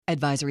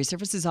Advisory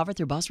services offered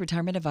through Boss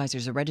Retirement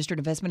Advisors, a registered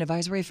investment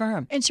advisory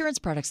firm. Insurance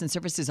products and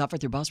services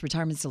offered through Boss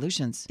Retirement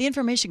Solutions. The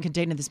information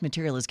contained in this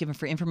material is given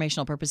for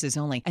informational purposes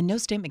only, and no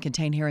statement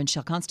contained herein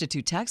shall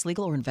constitute tax,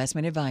 legal, or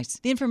investment advice.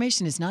 The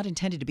information is not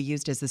intended to be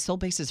used as the sole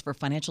basis for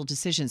financial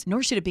decisions,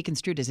 nor should it be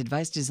construed as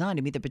advice designed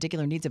to meet the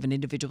particular needs of an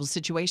individual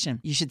situation.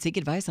 You should seek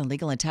advice on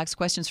legal and tax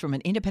questions from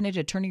an independent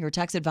attorney or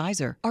tax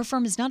advisor. Our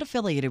firm is not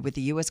affiliated with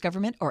the U.S.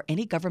 government or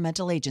any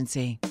governmental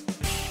agency.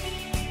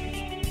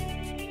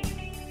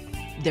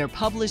 They're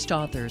published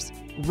authors,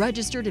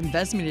 registered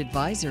investment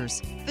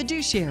advisors,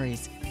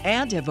 fiduciaries,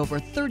 and have over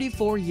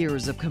 34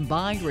 years of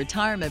combined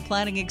retirement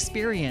planning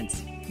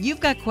experience. You've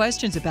got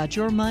questions about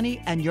your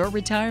money and your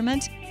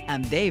retirement,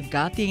 and they've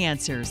got the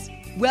answers.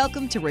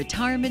 Welcome to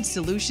Retirement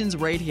Solutions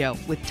Radio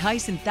with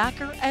Tyson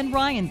Thacker and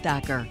Ryan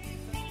Thacker.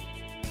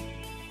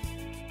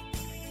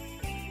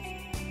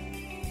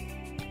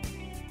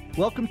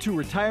 Welcome to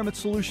Retirement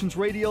Solutions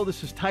Radio.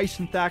 This is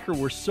Tyson Thacker.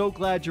 We're so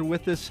glad you're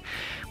with us.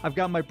 I've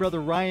got my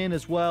brother Ryan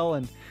as well.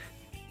 And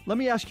let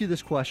me ask you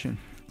this question.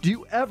 Do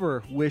you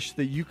ever wish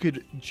that you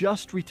could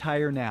just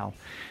retire now?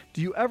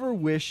 Do you ever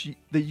wish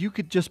that you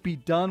could just be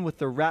done with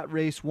the rat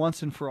race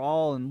once and for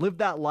all and live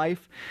that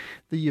life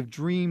that you've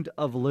dreamed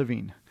of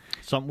living?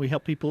 Something we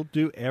help people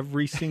do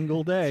every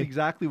single day. That's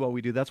exactly what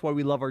we do. That's why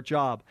we love our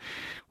job.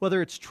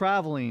 Whether it's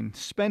traveling,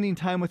 spending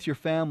time with your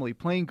family,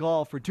 playing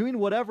golf, or doing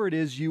whatever it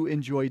is you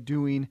enjoy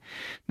doing.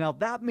 Now,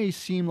 that may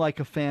seem like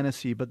a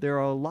fantasy, but there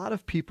are a lot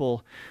of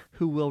people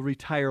who will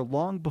retire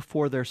long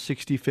before their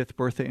 65th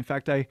birthday. In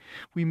fact,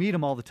 we meet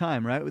them all the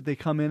time, right? They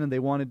come in and they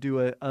want to do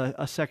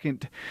a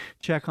second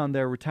check on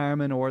their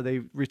retirement, or they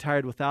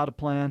retired without a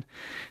plan.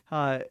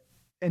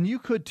 And you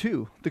could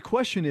too. The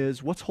question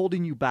is, what's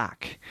holding you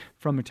back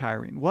from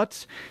retiring?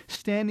 What's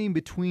standing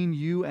between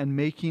you and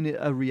making it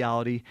a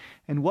reality?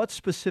 And what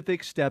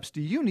specific steps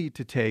do you need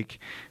to take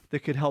that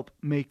could help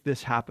make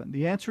this happen?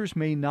 The answers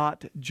may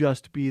not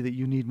just be that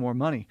you need more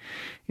money.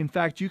 In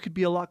fact, you could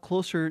be a lot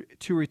closer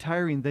to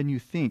retiring than you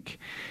think.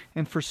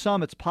 And for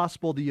some, it's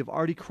possible that you've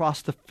already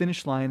crossed the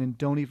finish line and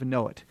don't even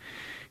know it.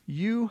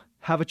 You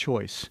have a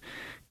choice.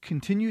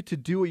 Continue to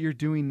do what you're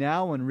doing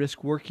now and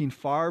risk working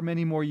far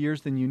many more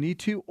years than you need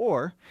to,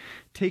 or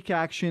take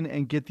action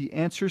and get the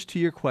answers to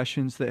your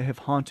questions that have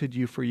haunted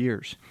you for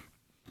years.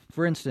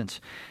 For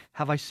instance,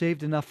 have I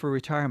saved enough for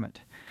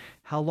retirement?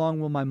 How long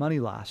will my money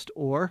last?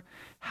 Or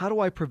how do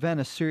I prevent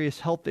a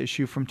serious health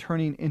issue from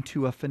turning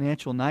into a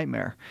financial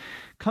nightmare?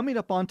 Coming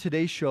up on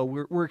today's show,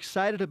 we're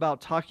excited about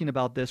talking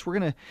about this. We're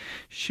going to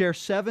share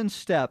 7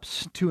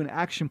 steps to an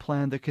action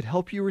plan that could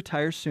help you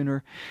retire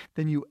sooner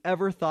than you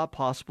ever thought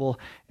possible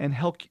and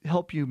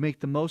help you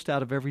make the most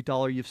out of every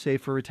dollar you've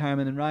saved for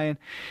retirement. And Ryan,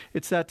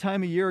 it's that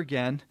time of year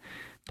again.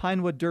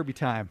 Pinewood Derby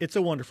time. It's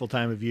a wonderful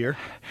time of year.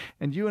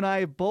 And you and I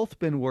have both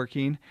been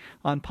working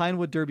on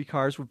Pinewood Derby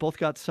cars. We've both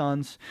got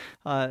sons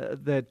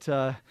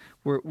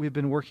we've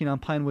been working on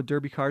Pinewood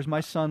Derby cars.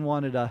 My son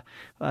wanted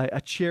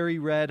a cherry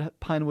red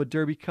Pinewood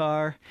Derby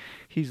car.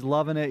 He's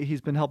loving it.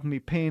 He's been helping me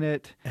paint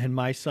it. And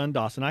my son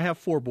Dawson, I have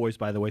 4 boys,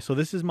 by the way, so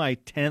this is my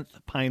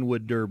 10th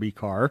Pinewood Derby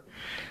car.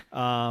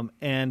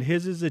 And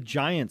his is a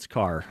Giants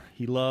car.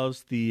 He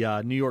loves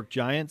the New York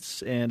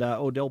Giants and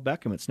Odell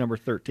Beckham. It's number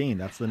 13.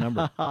 That's the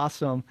number.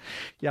 Awesome.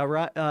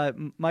 Yeah,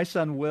 my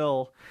son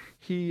Will,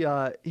 he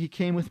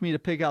came with me to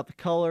pick out the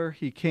color.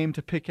 He came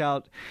to pick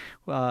out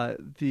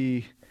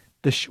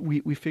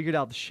we figured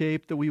out the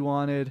shape that we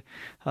wanted.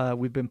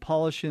 We've been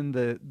polishing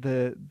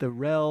the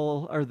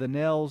rail or the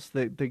nails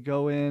that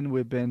go in.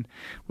 We've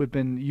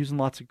been using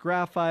lots of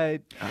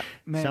graphite.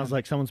 Sounds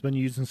like someone's been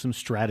using some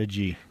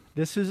strategy.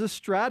 This is a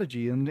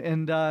strategy, and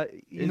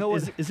you know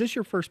what? Is this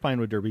your first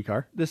Pinewood Derby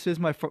car? This is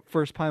my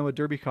first Pinewood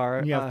Derby car.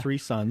 And you have 3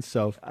 sons,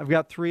 so I've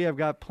got 3. I've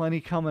got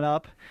plenty coming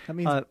up.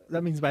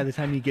 That means by the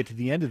time you get to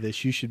the end of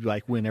this, you should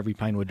win every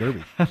Pinewood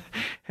Derby.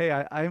 Hey,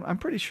 I'm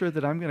pretty sure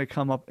that I'm going to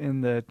come up in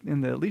the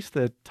at least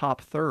the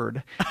top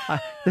third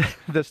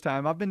this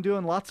time. I've been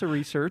doing lots of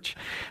research.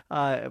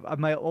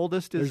 My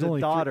oldest is a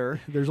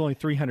daughter. There's only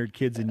 300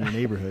 kids in your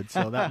neighborhood,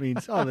 so that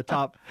means the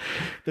top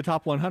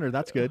 100.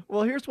 That's good.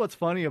 Well, here's what's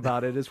funny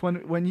about it is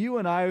when you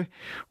and I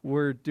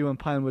were doing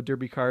Pinewood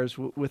Derby cars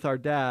with our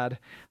dad,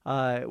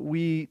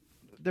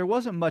 there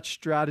wasn't much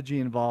strategy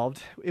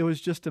involved. It was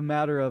just a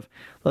matter of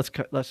let's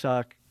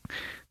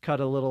cut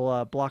a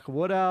little block of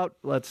wood out.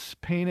 Let's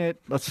paint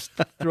it. Let's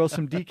throw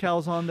some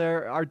decals on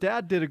there. Our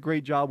dad did a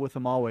great job with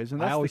them always, and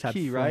that's I always the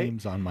key, had right?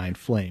 Flames on mine.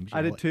 Flames.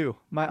 I did too.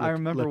 I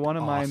remember one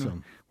of mine.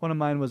 Awesome. One of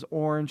mine was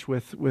orange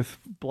with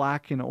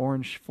black and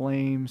orange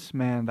flames.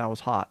 Man, that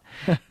was hot.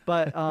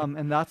 But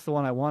and that's the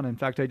one I wanted. In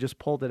fact, I just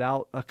pulled it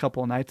out a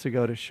couple of nights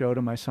ago to show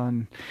to my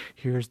son.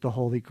 Here's the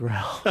Holy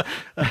Grail.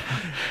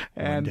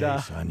 And one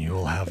day, son, you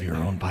will have your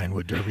own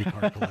Pinewood Derby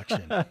car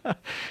collection.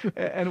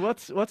 And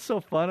what's so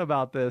fun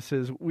about this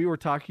is we were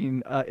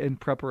talking in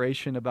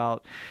preparation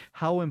about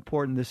how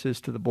important this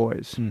is to the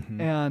boys,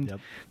 and. Yep.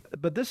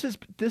 But this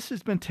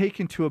has been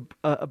taken to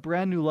a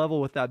brand new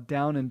level with that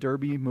Down and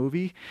Derby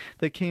movie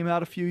that came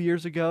out a few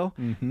years ago.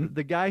 Mm-hmm.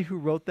 The guy who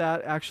wrote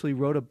that actually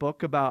wrote a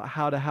book about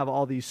how to have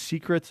all these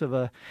secrets of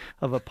a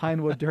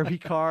Pinewood Derby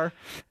car,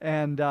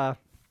 and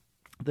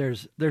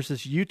there's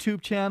this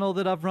YouTube channel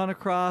that I've run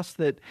across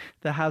that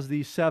has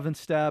these 7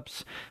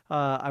 steps.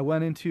 I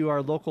went into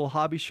our local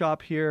hobby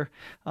shop here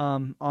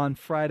on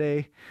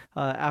Friday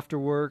after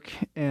work,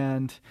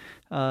 and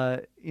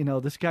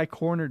this guy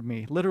cornered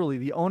me. Literally,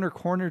 the owner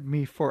cornered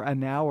me for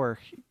an hour,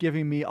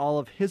 giving me all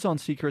of his own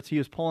secrets. He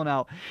was pulling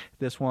out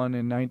this one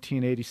in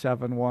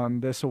 1987 won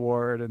this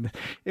award, and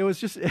it's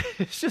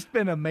just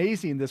been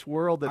amazing, this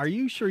world. Are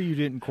you sure you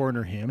didn't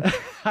corner him?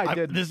 I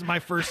did. This is my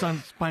first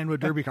son's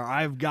Pinewood Derby car.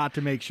 I've got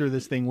to make sure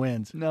this thing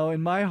wins. No,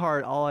 in my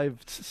heart, all I've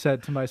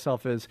said to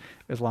myself is,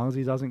 as long as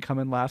he doesn't come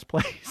in last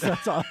place,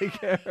 that's all I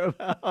care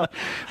about.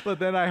 But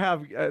then I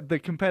have the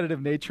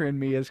competitive nature in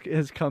me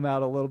has come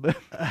out a little bit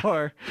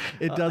more.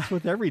 It does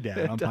with every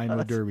dad on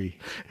Pinewood Derby.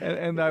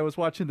 And I was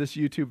watching this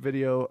YouTube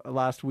video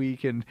last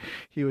week, and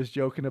he was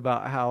joking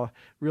about how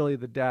really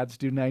the dads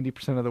do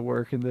 90% of the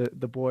work, and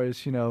the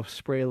boys,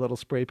 spray a little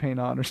spray paint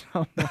on or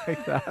something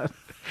like that.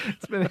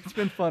 It's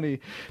been funny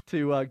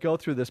to go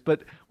through this.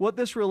 But what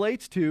this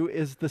relates to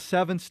is the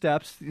 7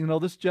 steps.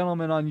 This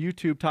gentleman on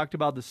YouTube talked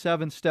about the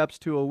 7 steps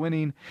to a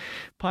winning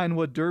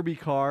Pinewood Derby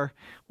car.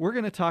 We're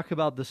going to talk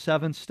about the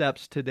 7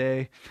 steps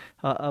today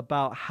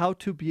about how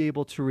to be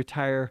able to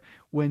retire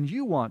when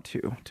you want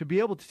to be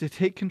able to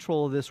take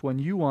control of this when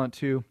you want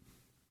to,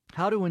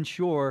 how to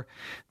ensure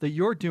that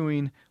you're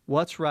doing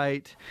what's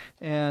right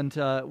and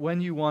when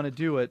you want to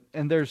do it.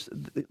 And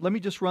let me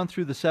just run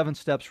through the 7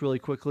 steps really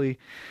quickly.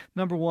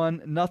 Number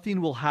 1, nothing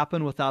will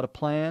happen without a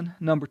plan.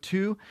 Number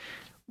 2,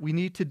 we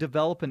need to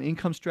develop an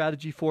income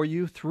strategy for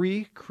you.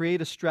 3,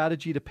 create a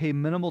strategy to pay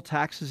minimal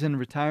taxes in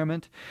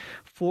retirement.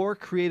 4,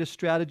 create a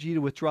strategy to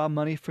withdraw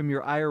money from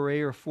your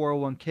IRA or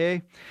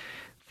 401k.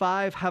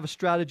 5, have a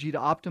strategy to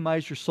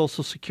optimize your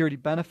Social Security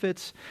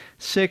benefits.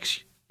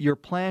 6, your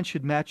plan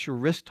should match your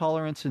risk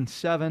tolerance. And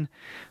 7,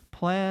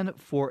 plan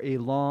for a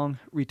long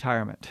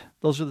retirement.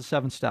 Those are the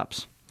 7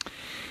 steps.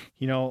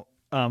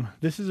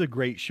 This is a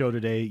great show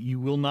today.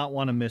 You will not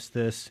want to miss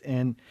this.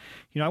 And,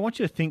 I want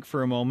you to think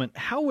for a moment,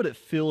 how would it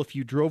feel if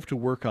you drove to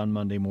work on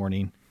Monday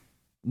morning,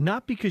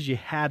 not because you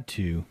had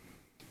to,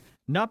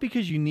 not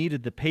because you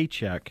needed the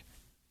paycheck,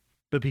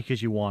 but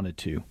because you wanted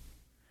to?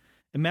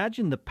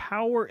 Imagine the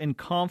power and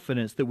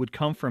confidence that would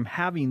come from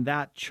having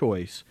that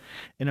choice,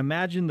 and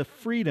imagine the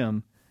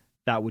freedom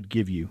that would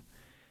give you.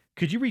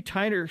 Could you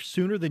retire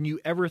sooner than you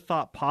ever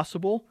thought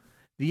possible?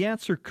 The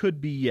answer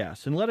could be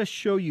yes, and let us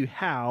show you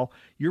how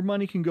your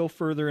money can go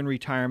further in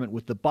retirement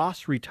with the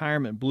Boss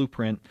Retirement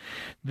Blueprint.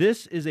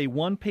 This is a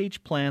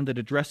 1-page plan that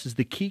addresses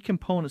the key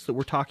components that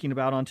we're talking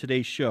about on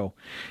today's show.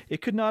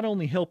 It could not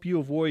only help you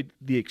avoid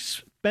the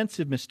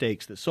expensive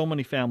mistakes that so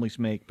many families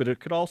make, but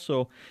it could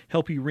also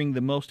help you wring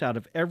the most out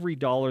of every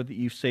dollar that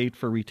you've saved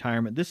for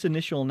retirement. This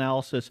initial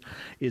analysis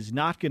is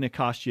not going to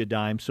cost you a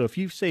dime. So if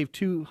you've saved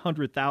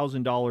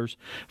 $200,000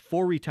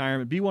 for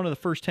retirement, be one of the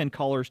first 10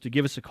 callers to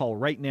give us a call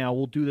right now.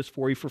 We'll do this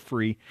for you for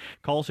free.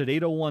 Call us at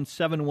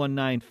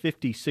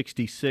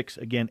 801-719-5066.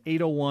 Again,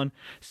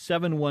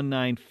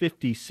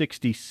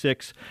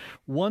 801-719-5066.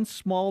 One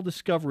small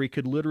discovery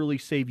could literally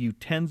save you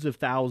tens of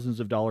thousands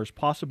of dollars,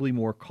 possibly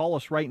more. Call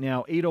us right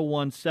now,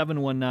 801-719-5066.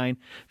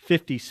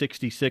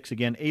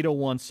 Again,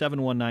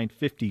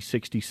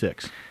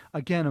 801-719-5066.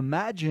 Again,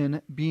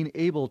 imagine being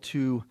able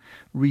to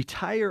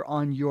retire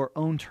on your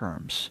own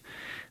terms,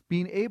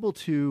 being able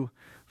to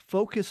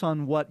focus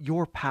on what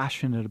you're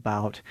passionate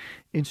about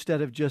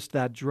instead of just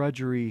that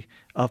drudgery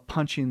of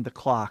punching the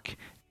clock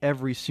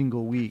every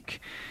single week.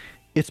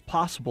 It's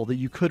possible that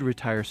you could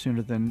retire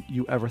sooner than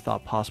you ever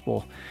thought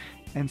possible.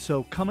 And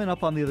so coming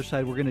up on the other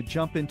side, we're going to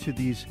jump into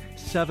these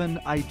 7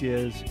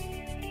 ideas.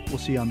 We'll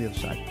see you on the other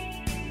side.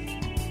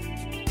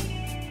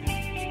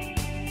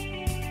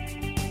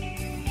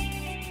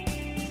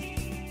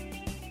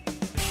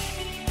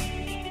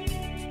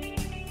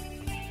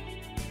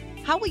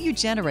 How will you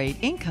generate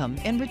income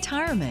in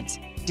retirement?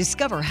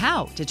 Discover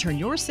how to turn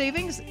your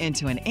savings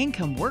into an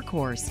income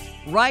workhorse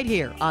right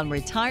here on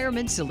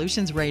Retirement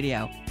Solutions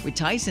Radio with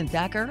Tyson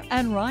Thacker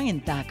and Ryan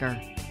Thacker.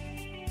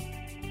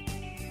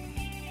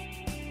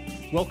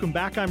 Welcome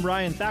back. I'm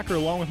Ryan Thacker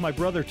along with my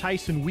brother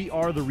Tyson. We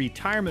are the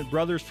Retirement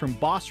Brothers from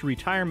Boss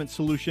Retirement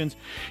Solutions.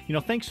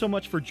 Thanks so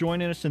much for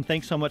joining us, and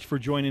thanks so much for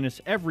joining us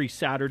every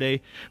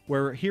Saturday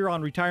where here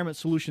on Retirement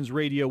Solutions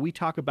Radio, we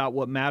talk about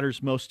what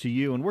matters most to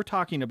you. And we're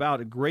talking about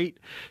a great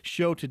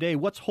show today.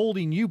 What's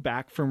holding you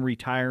back from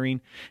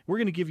retiring? We're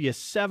going to give you a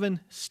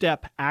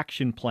 7-step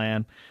action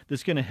plan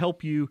that's going to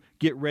help you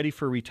get ready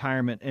for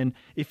retirement. And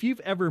if you've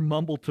ever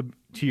mumbled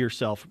to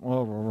yourself,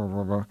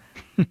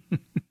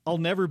 I'll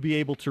never be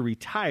able to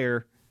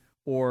retire,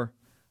 or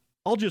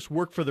I'll just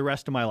work for the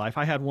rest of my life.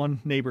 I had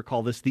one neighbor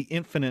call this the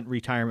infinite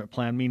retirement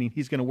plan, meaning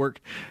he's going to work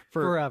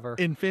for forever,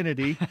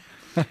 infinity.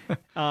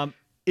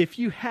 If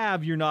you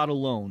have, you're not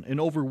alone. And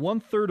over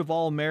 1/3 of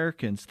all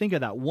Americans, think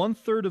of that,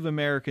 1/3 of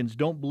Americans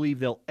don't believe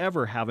they'll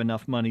ever have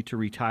enough money to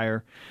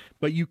retire.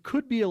 But you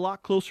could be a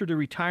lot closer to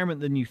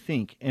retirement than you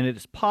think. And it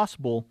is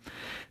possible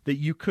that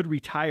you could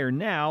retire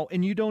now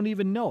and you don't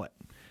even know it.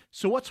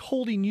 So what's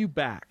holding you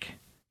back?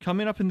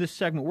 Coming up in this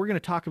segment, we're going to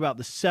talk about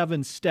the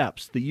 7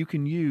 steps that you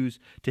can use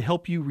to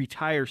help you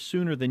retire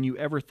sooner than you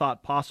ever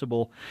thought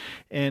possible.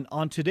 And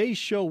on today's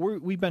show,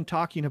 we've been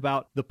talking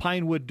about the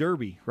Pinewood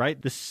Derby,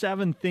 right? The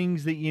 7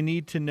 things that you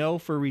need to know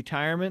for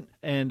retirement,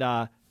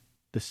 and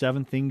the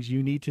 7 things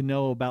you need to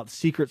know about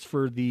secrets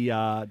for the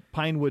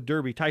Pinewood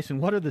Derby. Tyson,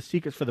 what are the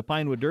secrets for the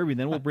Pinewood Derby?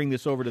 Then we'll bring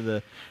this over to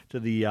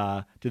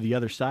the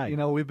other side. You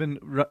know,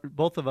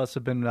 both of us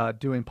have been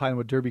doing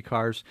Pinewood Derby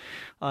cars.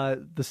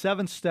 The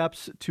 7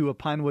 steps to a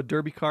Pinewood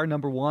Derby car.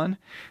 Number 1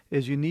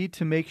 is you need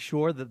to make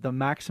sure that the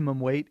maximum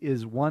weight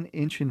is 1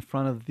 inch in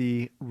front of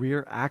the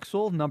rear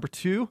axle. Number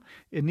 2,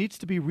 it needs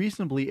to be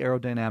reasonably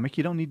aerodynamic.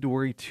 You don't need to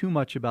worry too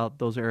much about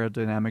those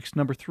aerodynamics.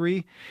 Number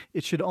 3,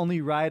 it should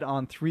only ride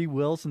on 3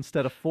 wheels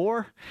instead of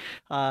 4.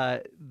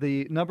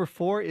 The number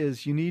 4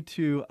 is you need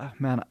to,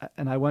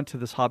 and I went to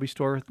this hobby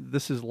store.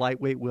 This is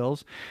Lightweight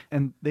Wheels,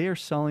 and they are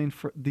selling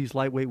for these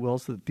lightweight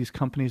wheels that these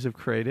companies have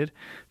created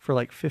for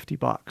like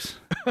 $50.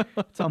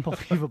 It's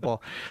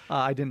unbelievable.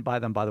 I didn't buy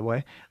them, by the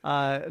way.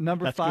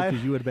 Number That's 5. good,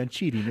 because you would have been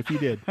cheating if you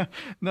did.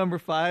 Number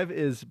 5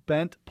 is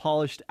bent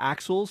polished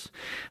axles,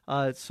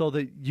 so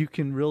that you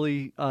can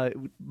really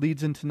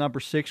leads into number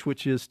 6,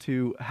 which is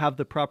to have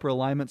the proper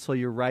alignment so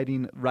you're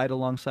riding right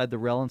alongside the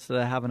rail instead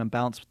of having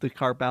the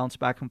car bounce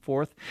back and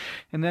forth.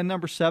 And then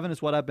number 7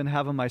 is what I've been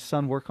having my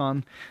son work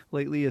on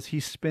lately, is he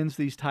spins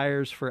these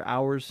tires for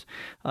hours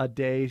a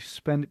day,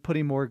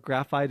 putting more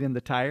graphite in the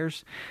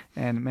tires,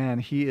 and man,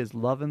 he is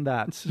loving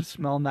that,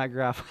 smelling that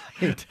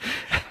graphite.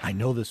 I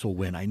know this will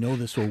win. I know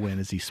this will win,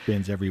 as he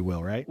spins every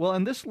wheel, right? Well,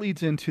 and this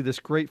leads into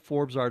this great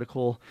Forbes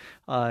article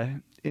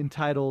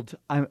entitled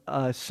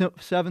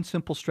 7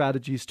 Simple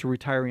Strategies to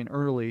Retiring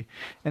Early.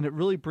 And it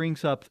really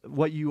brings up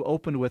what you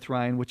opened with,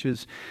 Ryan, which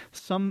is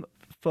some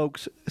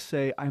folks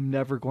say, I'm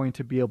never going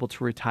to be able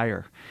to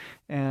retire.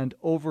 And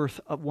over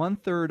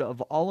 1/3 of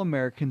all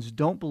Americans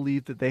don't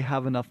believe that they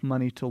have enough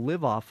money to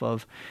live off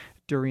of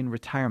during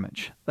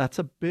retirement. That's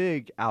a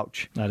big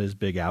ouch. That is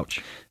big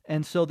ouch.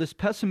 And so this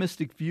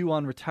pessimistic view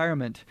on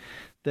retirement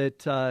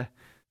that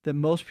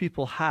most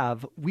people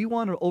have, we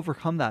want to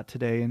overcome that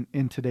today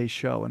in today's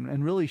show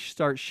and really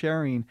start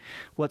sharing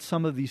what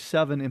some of these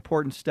 7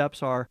 important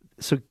steps are.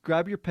 So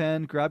grab your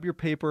pen, grab your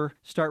paper,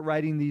 start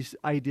writing these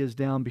ideas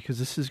down, because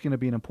this is going to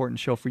be an important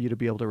show for you to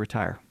be able to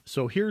retire.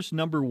 So here's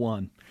number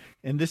 1,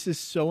 and this is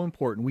so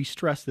important. We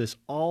stress this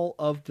all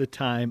of the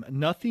time.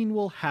 Nothing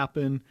will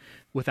happen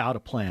without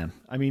a plan.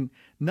 I mean,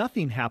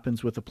 nothing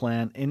happens with a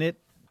plan, and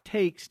it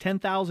takes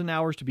 10,000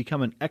 hours to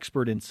become an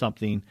expert in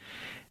something.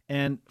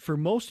 And for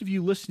most of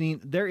you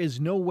listening, there is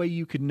no way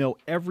you could know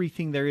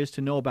everything there is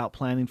to know about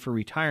planning for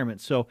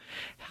retirement. So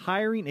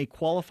hiring a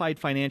qualified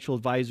financial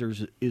advisor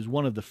is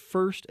one of the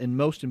first and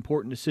most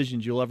important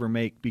decisions you'll ever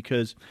make,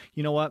 because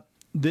you know what?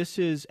 This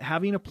is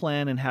having a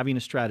plan and having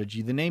a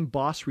strategy. The name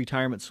Boss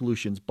Retirement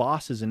Solutions,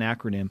 BOSS is an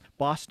acronym.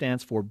 BOSS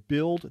stands for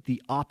Build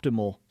the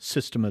Optimal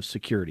System of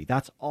Security.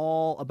 That's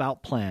all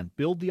about plan.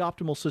 Build the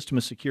optimal system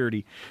of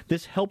security.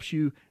 This helps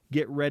you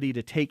get ready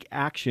to take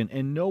action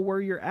and know where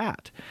you're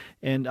at.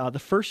 And the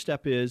first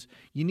step is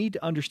you need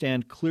to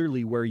understand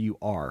clearly where you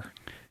are.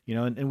 You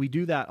know, and we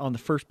do that on the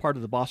first part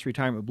of the Boss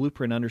Retirement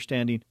Blueprint,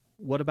 understanding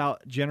what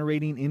about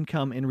generating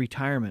income in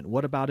retirement?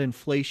 What about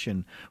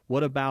inflation?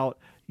 What about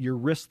your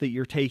risk that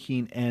you're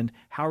taking, and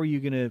how are you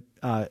going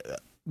to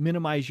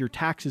minimize your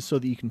taxes so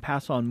that you can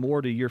pass on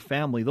more to your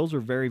family? Those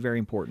are very, very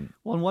important.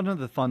 Well, and one of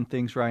the fun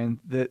things, Ryan,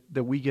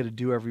 that we get to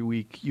do every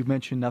week, you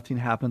mentioned nothing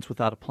happens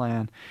without a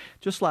plan.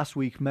 Just last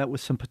week, met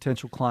with some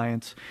potential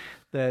clients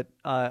that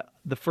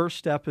the first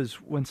step is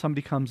when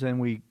somebody comes in,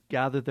 we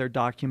gather their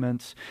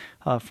documents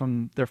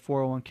from their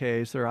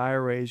 401ks, their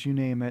IRAs, you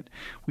name it.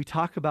 We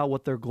talk about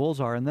what their goals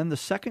are. And then the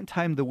second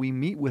time that we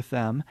meet with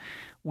them,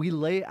 we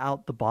lay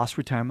out the Boss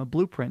Retirement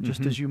Blueprint,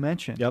 just as you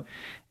mentioned. Yep.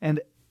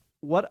 And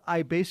what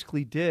I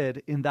basically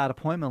did in that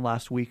appointment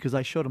last week is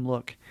I showed them,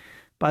 look,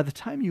 by the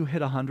time you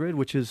hit 100,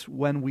 which is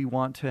when we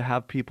want to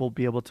have people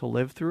be able to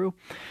live through,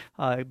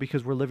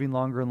 because we're living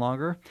longer and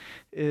longer,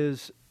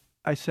 is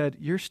I said,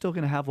 you're still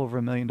going to have over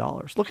 $1 million.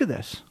 Look at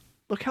this.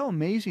 Look how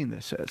amazing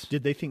this is.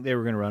 Did they think they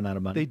were going to run out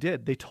of money? They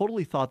did. They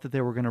totally thought that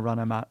they were going to run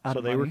out of money. So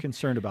they were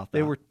concerned about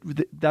that.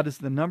 That is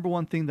the number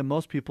one thing that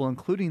most people,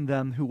 including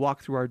them who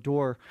walk through our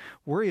door,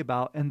 worry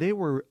about. And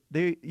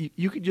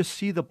you could just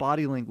see the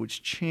body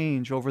language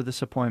change over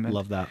this appointment.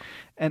 Love that.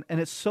 And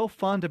it's so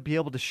fun to be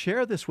able to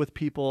share this with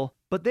people,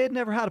 but they had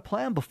never had a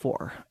plan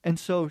before. And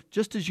so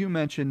just as you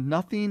mentioned,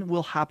 nothing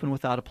will happen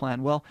without a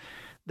plan. Well,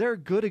 they're a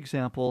good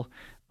example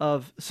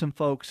of some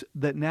folks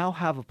that now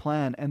have a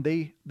plan, and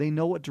they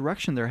know what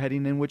direction they're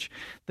heading in, which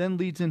then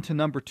leads into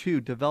number 2,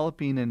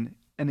 developing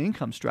an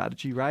income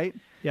strategy, right?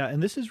 Yeah,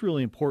 and this is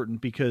really important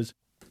because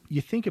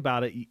you think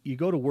about it, you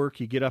go to work,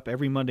 you get up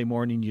every Monday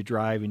morning, you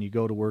drive and you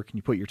go to work and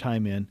you put your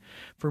time in.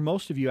 For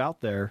most of you out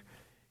there,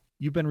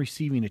 you've been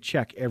receiving a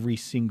check every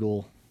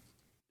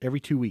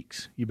 2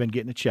 weeks. You've been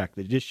getting a check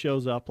that just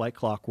shows up like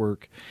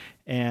clockwork.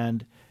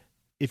 And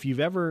if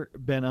you've ever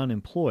been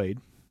unemployed,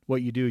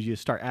 what you do is you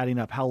start adding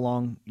up how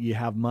long you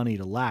have money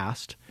to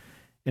last.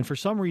 And for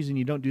some reason,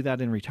 you don't do that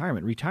in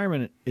retirement.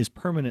 Retirement is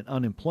permanent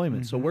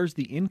unemployment. So where's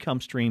the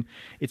income stream?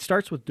 It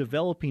starts with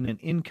developing an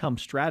income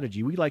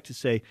strategy. We like to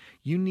say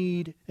you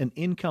need an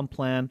income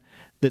plan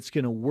that's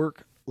going to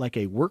work like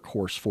a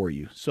workhorse for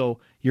you. So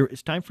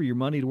it's time for your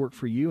money to work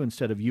for you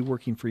instead of you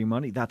working for your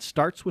money. That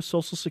starts with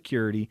Social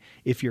Security.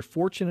 If you're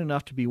fortunate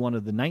enough to be one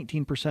of the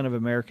 19% of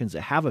Americans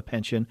that have a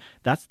pension,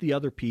 that's the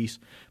other piece.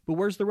 But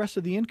where's the rest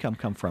of the income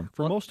come from?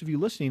 For most of you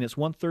listening, it's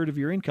 1/3 of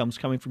your income is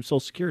coming from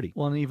Social Security.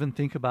 Well, and even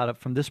think about it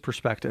from this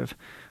perspective.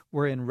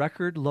 We're in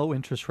record low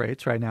interest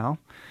rates right now.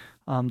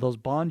 Those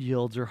bond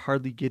yields are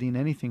hardly getting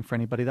anything for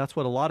anybody. That's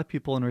what a lot of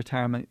people in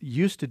retirement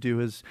used to do,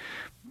 is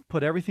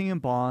put everything in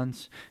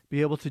bonds,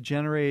 be able to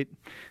generate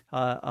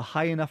a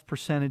high enough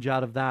percentage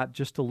out of that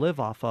just to live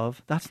off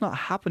of. That's not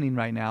happening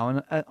right now.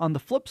 And on the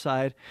flip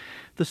side,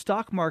 the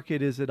stock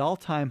market is at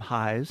all-time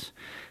highs,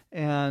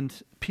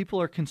 and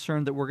people are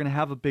concerned that we're going to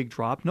have a big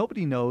drop.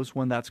 Nobody knows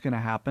when that's going to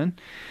happen.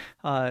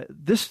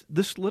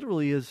 This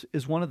literally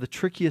is one of the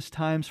trickiest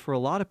times for a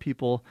lot of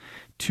people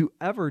to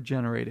ever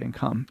generate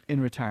income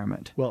in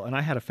retirement. Well, and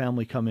I had a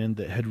family come in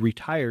that had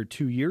retired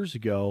 2 years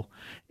ago,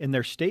 and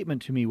their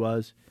statement to me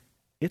was,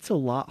 it's a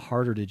lot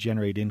harder to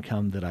generate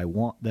income than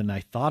I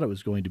thought it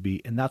was going to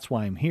be, and that's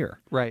why I'm here.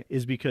 Right.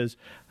 Is because,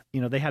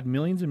 they had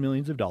millions and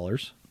millions of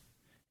dollars,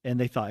 and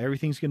they thought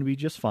everything's going to be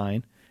just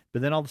fine.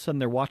 But then all of a sudden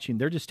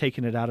they're just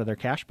taking it out of their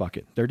cash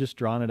bucket. They're just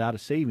drawing it out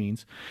of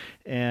savings.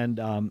 And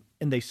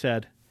they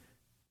said,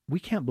 we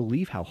can't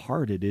believe how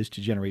hard it is to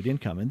generate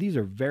income. And these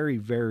are very,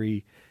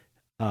 very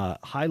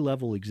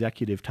high-level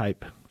executive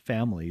type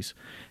families.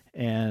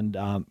 And,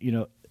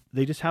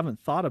 they just haven't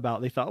thought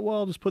about. They thought, well,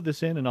 I'll just put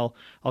this in and I'll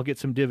get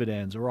some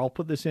dividends, or I'll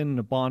put this in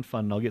a bond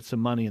fund and I'll get some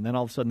money. And then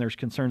all of a sudden there's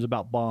concerns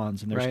about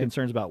bonds, and there's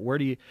concerns about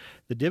the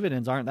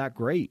dividends aren't that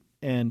great.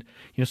 And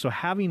so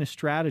having a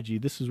strategy,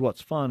 this is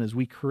what's fun, is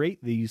we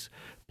create these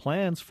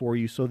plans for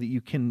you so that you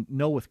can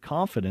know with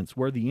confidence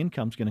where the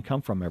income's going to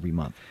come from every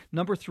month.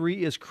 Number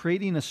 3 is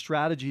creating a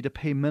strategy to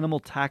pay minimal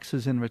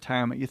taxes in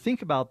retirement. You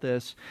think about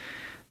this.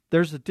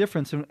 There's a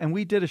difference, and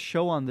we did a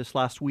show on this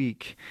last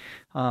week.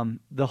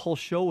 The whole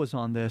show was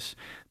on this,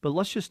 but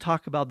let's just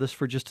talk about this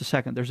for just a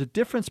second. There's a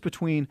difference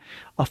between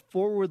a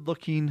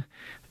forward-looking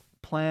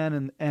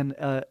plan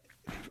and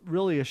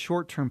really a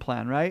short-term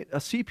plan, right? A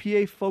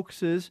CPA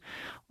focuses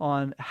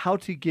on how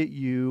to get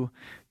you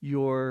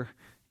your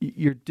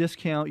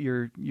discount,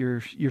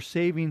 your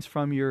savings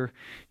from your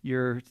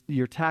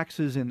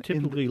taxes, and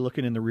typically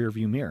looking in the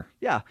rearview mirror.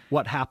 Yeah.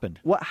 What happened,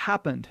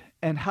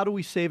 and how do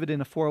we save it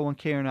in a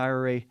 401k or an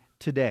IRA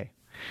today?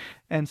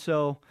 And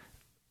so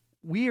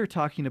we are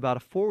talking about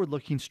a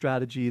forward-looking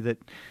strategy that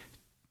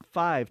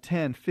 5,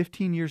 10,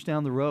 15 years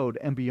down the road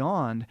and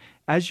beyond,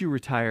 as you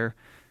retire,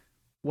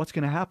 what's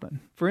going to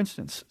happen? For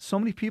instance, so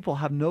many people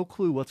have no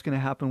clue what's going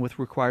to happen with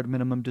required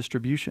minimum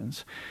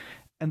distributions.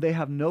 And they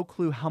have no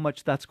clue how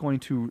much that's going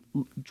to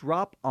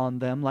drop on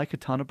them like a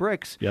ton of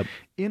bricks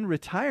in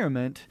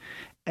retirement.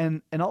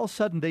 And all of a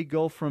sudden they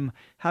go from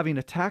having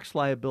a tax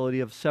liability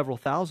of several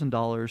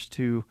 $1,000s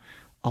to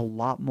a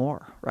lot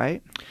more,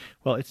 right?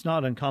 Well, it's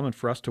not uncommon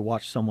for us to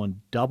watch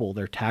someone double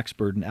their tax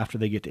burden after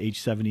they get to age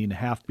 70 and a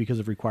half because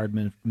of required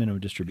minimum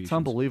distributions. It's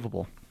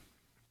unbelievable.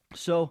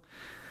 So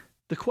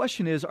the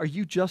question is, are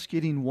you just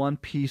getting one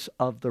piece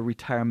of the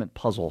retirement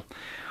puzzle?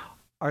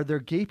 Are there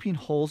gaping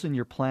holes in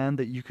your plan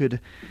that you could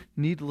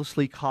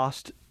needlessly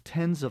cost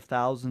tens of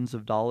thousands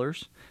of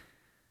dollars?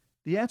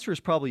 The answer is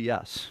probably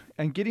yes.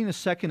 And getting a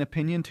second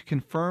opinion to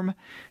confirm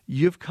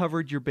you've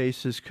covered your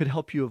bases could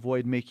help you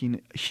avoid making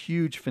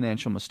huge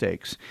financial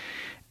mistakes.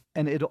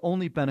 And it'll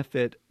only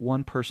benefit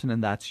one person,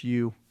 and that's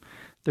you.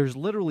 There's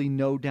literally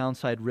no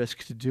downside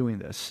risk to doing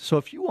this. So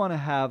if you want to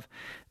have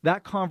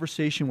that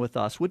conversation with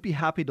us, we'd be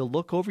happy to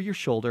look over your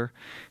shoulder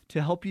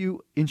to help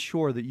you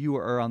ensure that you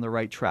are on the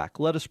right track.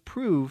 Let us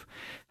prove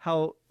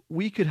how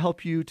we could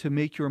help you to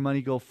make your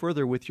money go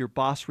further with your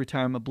Boss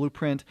Retirement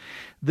Blueprint.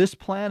 This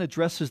plan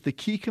addresses the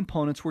key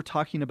components we're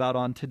talking about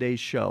on today's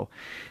show.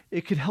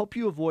 It could help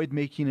you avoid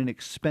making an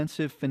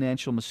expensive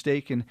financial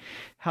mistake and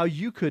how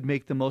you could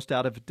make the most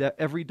out of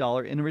every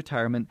dollar in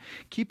retirement.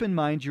 Keep in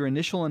mind your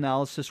initial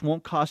analysis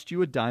won't cost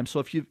you a dime, so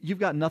if you've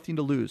got nothing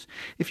to lose.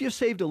 If you've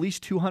saved at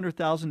least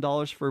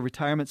 $200,000 for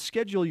retirement,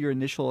 schedule your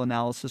initial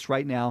analysis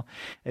right now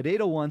at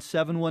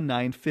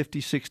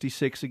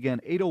 801-719-5066. Again,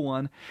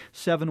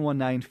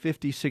 801-719-5066.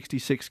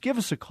 Give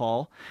us a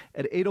call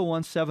at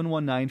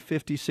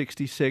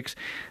 801-719-5066.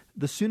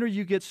 The sooner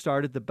you get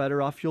started, the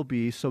better off you'll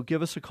be. So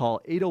give us a call,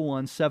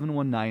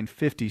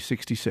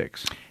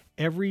 801-719-5066.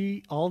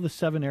 all the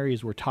 7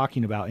 areas we're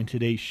talking about in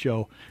today's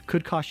show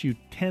could cost you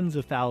tens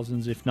of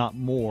thousands, if not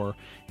more,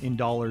 in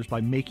dollars by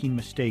making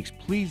mistakes.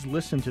 Please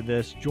listen to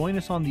this. Join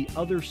us on the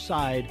other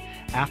side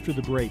after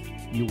the break.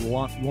 You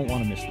won't want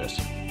to miss this.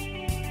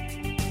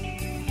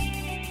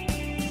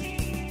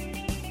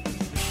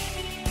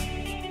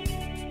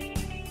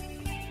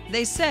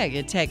 They say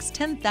it takes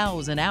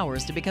 10,000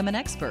 hours to become an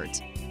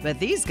expert, but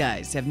these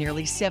guys have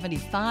nearly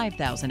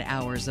 75,000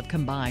 hours of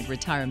combined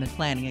retirement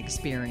planning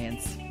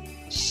experience.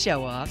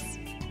 Show-offs.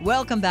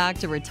 Welcome back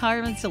to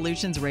Retirement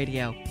Solutions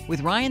Radio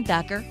with Ryan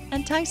Thacker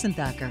and Tyson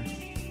Thacker.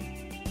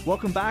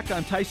 Welcome back.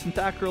 I'm Tyson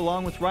Thacker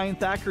along with Ryan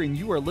Thacker, and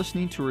you are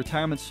listening to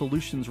Retirement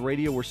Solutions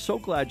Radio. We're so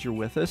glad you're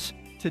with us.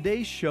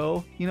 Today's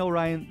show,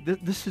 Ryan,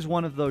 this is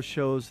one of those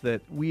shows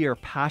that we are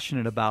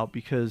passionate about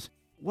because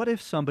what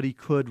if somebody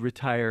could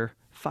retire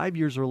 5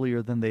 years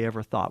earlier than they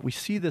ever thought? We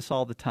see this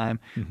all the time.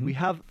 Mm-hmm. We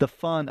have the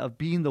fun of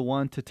being the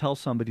one to tell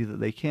somebody that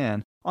they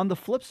can. On the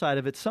flip side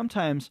of it,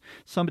 sometimes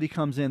somebody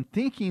comes in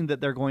thinking that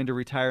they're going to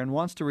retire and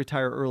wants to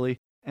retire early,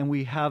 and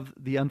we have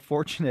the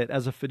unfortunate,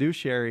 as a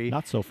fiduciary,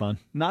 not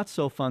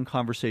so fun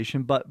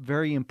conversation, but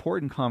very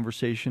important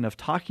conversation of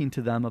talking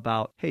to them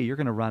about, hey, you're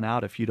going to run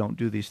out if you don't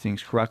do these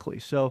things correctly.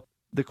 So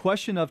the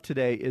question of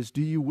today is,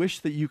 do you wish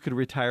that you could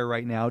retire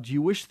right now? Do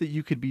you wish that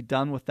you could be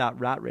done with that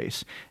rat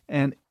race?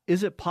 And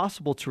is it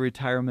possible to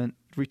retire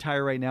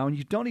right now and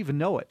you don't even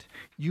know it?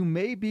 You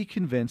may be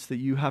convinced that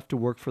you have to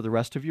work for the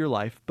rest of your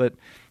life, but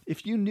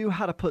if you knew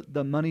how to put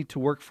the money to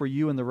work for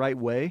you in the right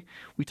way,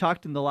 we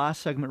talked in the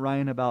last segment,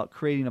 Ryan, about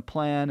creating a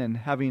plan and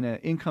having an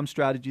income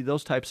strategy,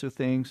 those types of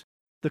things.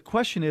 The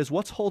question is,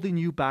 what's holding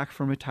you back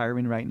from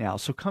retiring right now?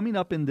 So coming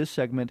up in this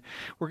segment,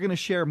 we're going to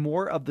share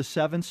more of the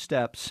 7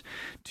 steps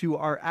to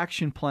our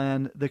action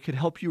plan that could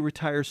help you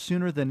retire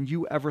sooner than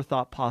you ever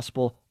thought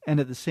possible, and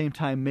at the same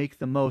time make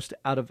the most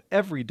out of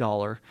every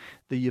dollar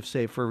that you've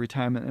saved for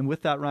retirement. And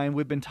with that, Ryan,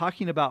 we've been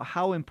talking about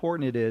how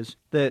important it is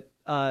that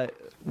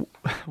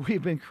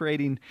we've been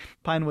creating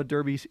Pinewood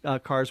Derby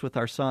cars with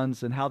our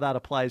sons and how that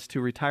applies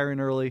to retiring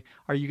early.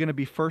 Are you going to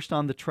be first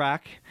on the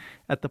track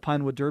at the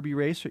Pinewood Derby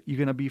race? Or are you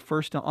going to be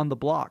first on the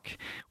block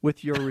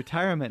with your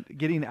retirement,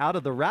 getting out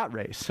of the rat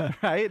race,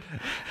 right?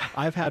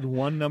 I've had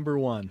one number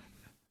 1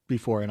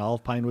 before in all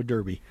of Pinewood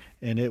Derby,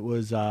 and it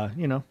was,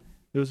 it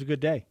was a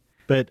good day.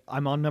 But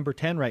I'm on number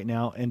 10 right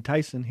now. And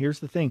Tyson, here's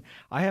the thing.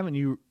 I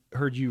haven't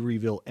heard you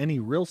reveal any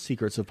real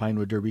secrets of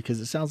Pinewood Derby because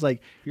it sounds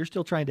like you're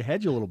still trying to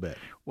hedge a little bit.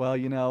 Well,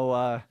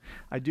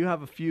 I do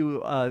have a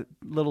few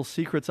little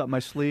secrets up my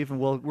sleeve, and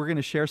we're going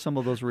to share some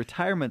of those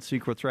retirement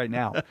secrets right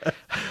now.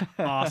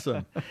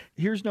 Awesome.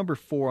 Here's number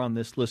 4 on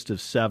this list of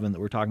 7 that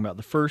we're talking about.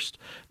 The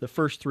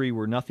first 3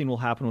 were nothing will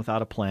happen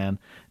without a plan.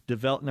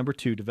 Number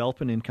 2,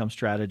 develop an income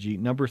strategy.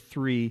 Number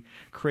 3,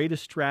 create a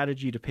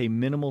strategy to pay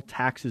minimal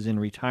taxes in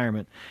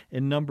retirement.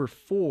 And number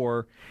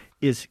 4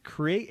 is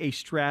create a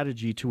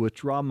strategy to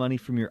withdraw money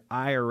from your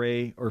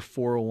IRA or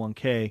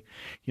 401k.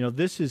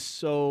 This is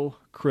so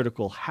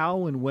critical.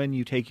 How and when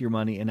you take your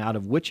money and out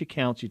of which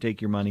accounts you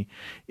take your money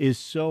is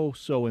so,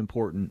 so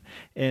important.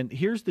 And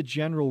here's the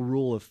general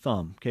rule of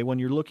thumb. Okay, when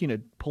you're looking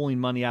at pulling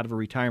money out of a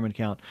retirement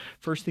account,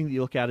 first thing that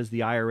you look at is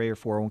the IRA or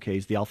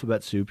 401ks, the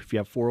alphabet soup. If you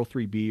have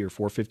 403B or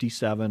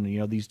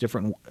 457, these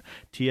different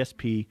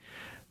TSP,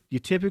 you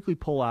typically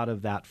pull out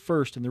of that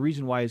first, and the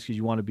reason why is because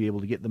you want to be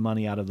able to get the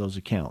money out of those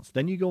accounts.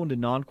 Then you go into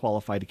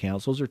non-qualified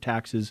accounts. Those are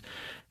taxes.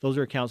 Those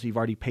are accounts that you've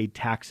already paid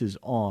taxes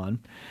on.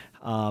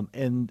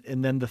 And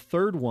then the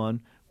third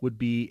one would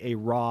be a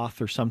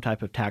Roth or some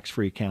type of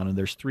tax-free account, and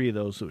there's 3 of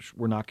those which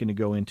we're not going to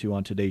go into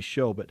on today's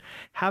show. But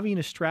having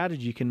a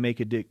strategy can make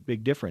a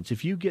big difference.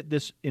 If you get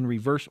this in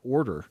reverse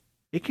order,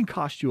 it can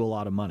cost you a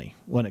lot of money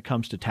when it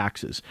comes to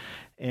taxes.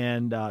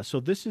 And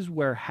so this is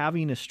where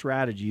having a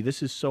strategy,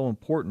 this is so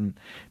important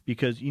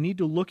because you need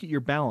to look at your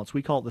balance.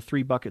 We call it the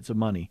 3 buckets of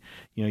money.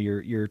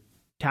 Your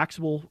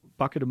taxable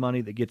bucket of money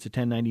that gets a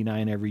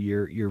 1099 every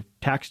year, your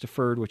tax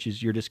deferred, which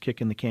is you're just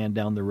kicking the can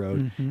down the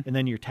road, and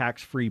then your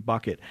tax-free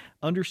bucket.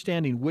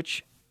 Understanding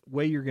which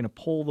way you're going to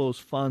pull those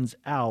funds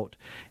out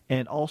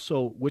and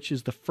also which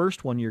is the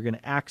first one you're going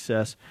to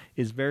access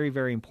is very,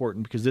 very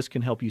important because this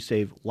can help you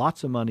save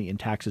lots of money in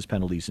taxes,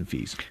 penalties, and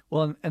fees.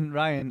 Well, and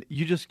Ryan,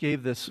 you just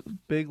gave this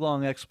big,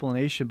 long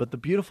explanation, but the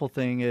beautiful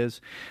thing is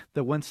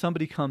that when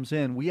somebody comes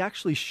in, we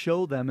actually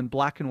show them in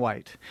black and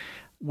white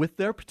with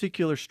their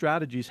particular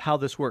strategies how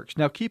this works.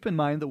 Now, keep in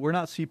mind that we're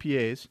not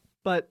CPAs,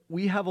 but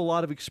we have a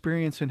lot of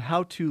experience in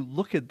how to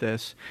look at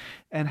this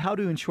and how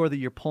to ensure that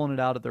you're pulling it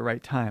out at the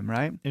right time,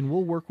 right? And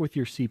we'll work with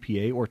your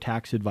CPA or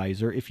tax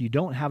advisor. If you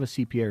don't have a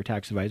CPA or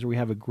tax advisor, we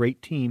have a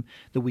great team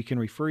that we can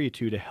refer you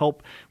to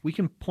help. We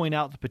can point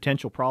out the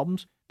potential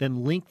problems,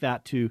 then link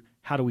that to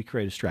how do we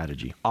create a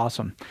strategy?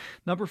 Awesome.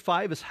 Number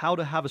 5 is how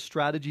to have a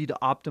strategy to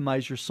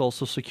optimize your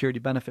Social Security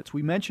benefits.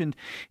 We mentioned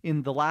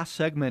in the last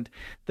segment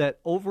that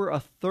over a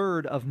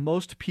third of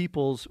most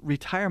people's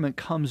retirement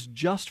comes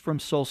just from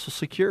Social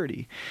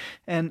Security.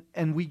 And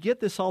we get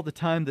this all the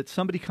time that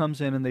somebody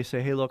comes in and they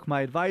say, hey, look,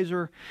 my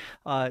advisor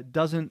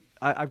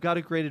I've got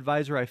a great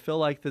advisor. I feel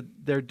like that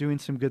they're doing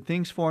some good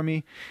things for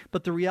me.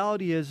 But the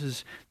reality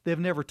is they've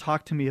never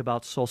talked to me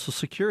about Social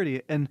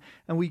Security. And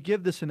we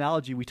give this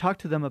analogy. We talk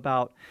to them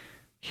about,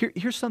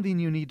 here's something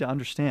you need to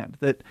understand,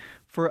 that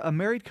for a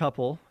married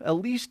couple, at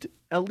least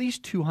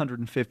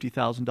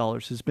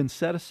 $250,000 has been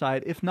set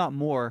aside, if not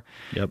more,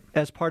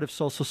 as part of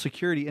Social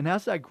Security. And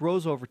as that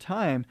grows over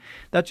time,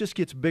 that just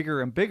gets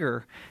bigger and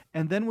bigger.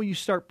 And then when you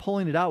start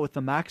pulling it out with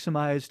the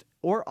maximized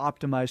or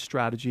optimized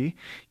strategy,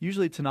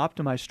 usually it's an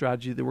optimized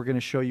strategy that we're going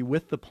to show you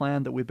with the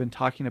plan that we've been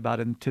talking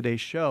about in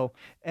today's show.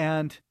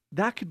 And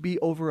that could be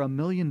over $1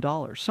 million.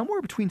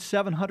 Somewhere between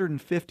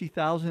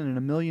 $750,000 and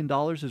 $1 million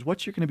is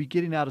what you're going to be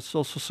getting out of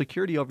Social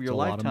Security over your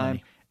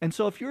lifetime. And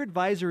so if your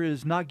advisor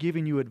is not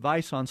giving you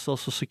advice on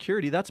Social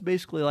Security, that's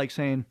basically like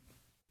saying,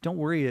 don't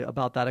worry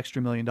about that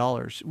extra $1 million.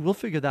 We'll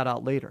figure that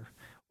out later.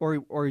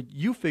 Or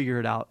you figure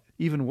it out.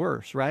 Even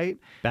worse, right?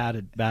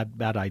 Bad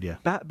idea.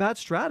 Bad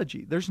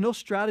strategy. There's no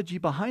strategy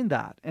behind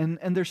that. And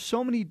there's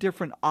so many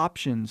different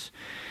options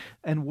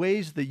and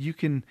ways that you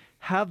can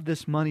have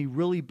this money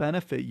really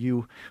benefit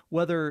you,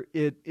 whether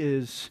it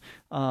is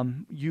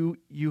you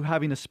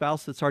having a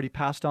spouse that's already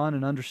passed on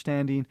and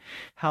understanding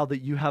how that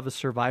you have a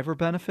survivor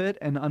benefit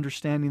and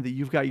understanding that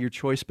you've got your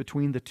choice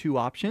between the two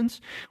options,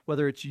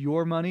 whether it's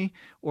your money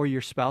or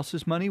your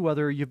spouse's money,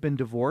 whether you've been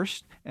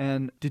divorced.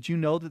 And did you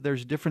know that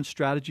there's different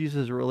strategies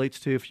as it relates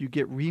to if you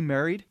get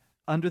remarried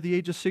under the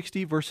age of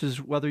 60 versus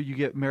whether you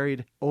get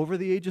married over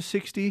the age of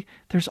 60?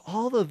 There's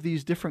all of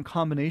these different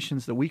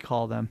combinations that we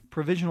call them.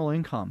 Provisional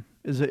income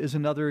is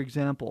another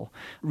example.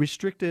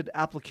 Restricted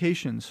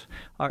applications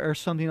are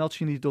something else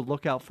you need to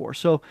look out for.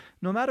 So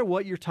no matter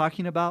what you're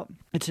talking about,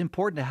 it's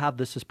important to have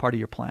this as part of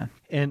your plan.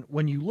 And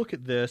when you look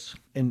at this,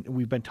 and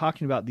we've been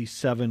talking about these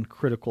 7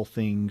 critical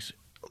things,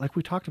 like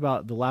we talked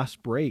about the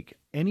last break,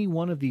 any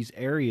one of these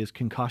areas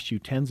can cost you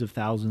tens of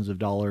thousands of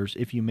dollars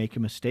if you make a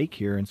mistake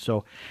here. And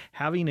so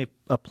having a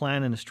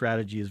plan and a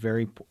strategy is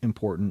very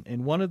important.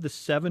 And one of the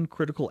 7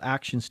 critical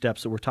action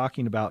steps that we're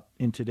talking about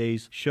in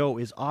today's show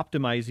is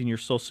optimizing your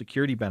Social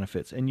Security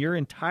benefits. And your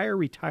entire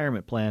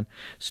retirement plan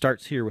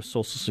starts here with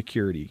Social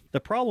Security. The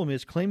problem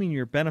is claiming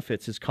your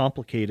benefits is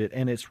complicated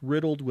and it's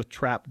riddled with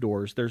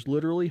trapdoors. There's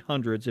literally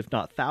hundreds, if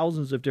not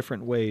thousands of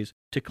different ways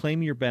to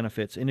claim your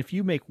benefits. And if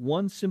you make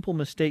one simple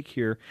mistake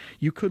here,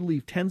 you could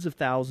leave tens of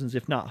thousands,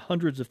 if not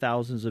hundreds of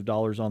thousands of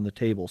dollars on the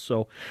table.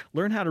 So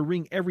learn how to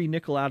wring every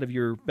nickel out of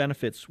your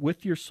benefits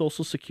with your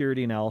Social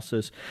Security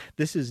analysis.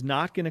 This is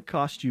not going to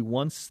cost you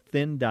one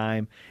thin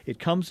dime. It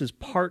comes as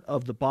part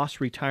of the Boss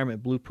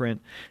Retirement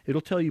Blueprint.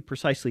 It'll tell you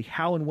precisely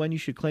how and when you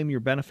should claim your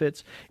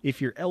benefits. If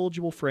you're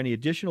eligible for any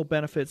additional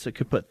benefits that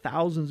could put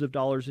thousands of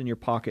dollars in your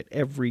pocket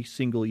every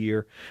single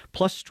year,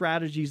 plus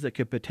strategies that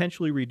could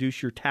potentially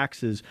reduce your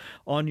taxes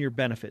on your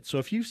benefits. So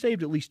if you've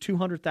saved at least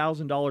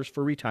 $200,000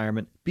 for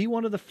retirement, be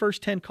one of the first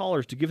 10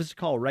 callers to give us a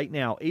call right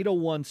now,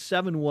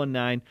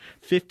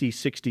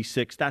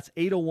 801-719-5066. That's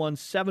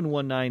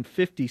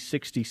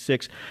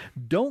 801-719-5066.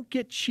 Don't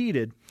get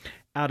cheated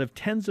out of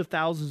tens of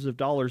thousands of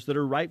dollars that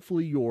are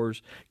rightfully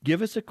yours.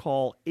 Give us a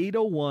call,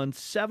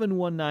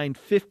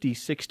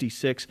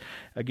 801-719-5066.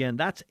 Again,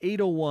 that's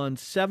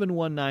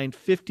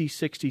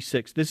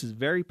 801-719-5066. This is a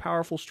very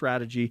powerful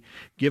strategy.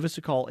 Give us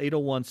a call,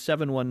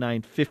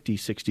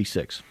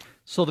 801-719-5066.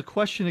 So the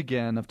question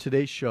again of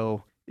today's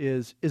show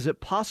is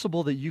it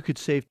possible that you could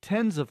save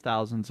tens of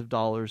thousands of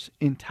dollars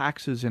in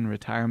taxes in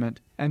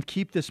retirement and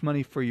keep this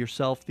money for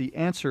yourself? The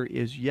answer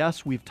is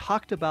yes. We've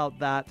talked about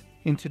that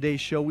in today's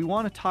show. We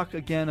want to talk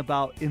again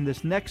about, in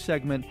this next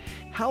segment,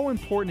 how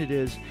important it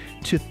is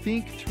to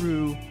think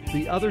through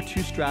the other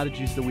 2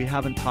 strategies that we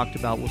haven't talked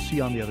about. We'll see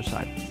you on the other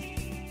side.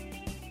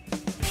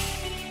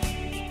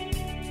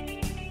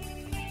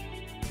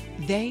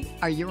 They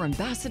are your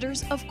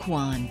ambassadors of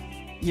Quan.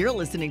 You're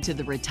listening to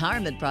the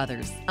Retirement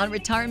Brothers on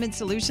Retirement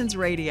Solutions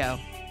Radio.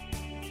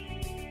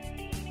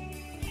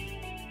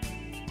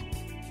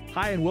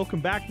 Hi, and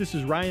welcome back. This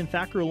is Ryan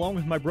Thacker along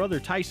with my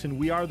brother Tyson.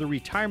 We are the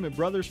Retirement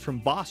Brothers from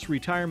Boss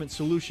Retirement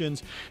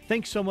Solutions.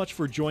 Thanks so much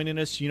for joining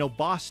us. You know,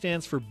 BOSS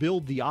stands for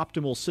Build the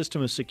Optimal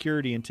System of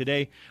Security, and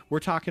today we're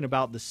talking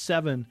about the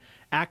 7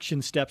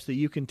 action steps that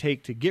you can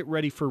take to get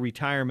ready for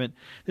retirement.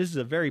 This is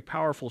a very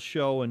powerful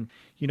show, and,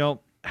 you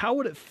know, how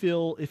would it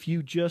feel if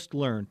you just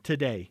learned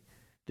today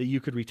that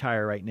you could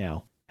retire right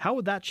now? How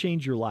would that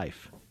change your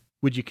life?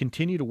 Would you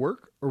continue to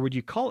work, or would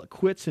you call it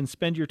quits and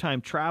spend your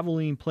time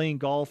traveling, playing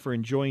golf, or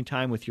enjoying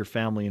time with your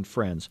family and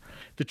friends?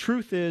 The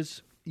truth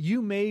is,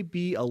 you may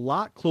be a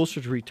lot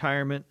closer to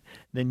retirement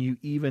than you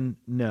even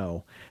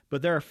know.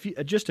 But there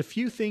are just a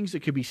few things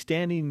that could be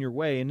standing in your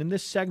way. And in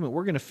this segment,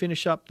 we're going to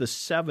finish up the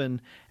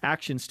 7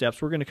 action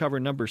steps. We're going to cover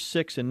number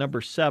 6 and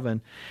number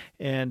 7.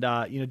 And,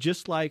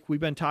 just like we've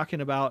been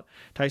talking about,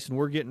 Tyson,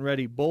 we're getting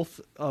ready.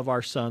 Both of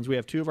our sons, we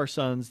have 2 of our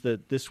sons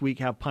that this week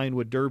have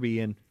Pinewood Derby.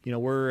 And,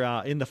 we're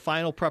in the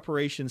final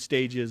preparation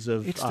stages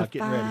of it's the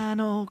getting ready.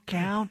 Final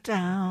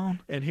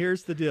countdown. And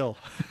here's the deal.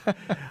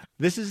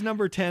 This is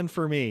number 10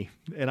 for me,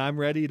 and I'm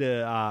ready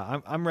to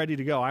I'm ready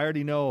to go. I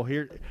already know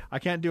here I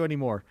can't do any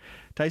more.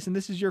 Tyson,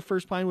 this is your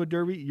first Pinewood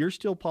Derby. You're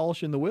still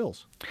polishing the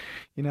wheels.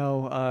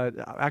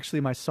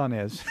 Actually, my son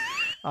is.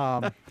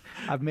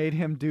 I've made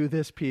him do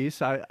this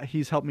piece.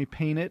 He's helped me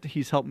paint it.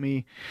 He's helped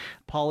me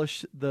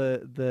polish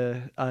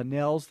the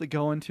nails that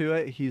go into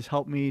it. He's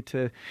helped me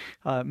to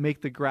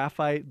make the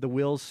graphite, the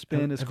wheels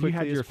spin as quickly as possible.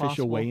 Have you had your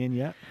official weigh-in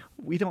yet?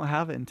 We don't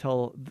have it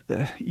until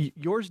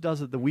yours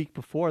does it the week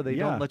before. They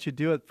don't let you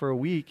do it for a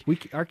week.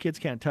 Our kids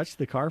can't touch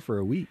the car for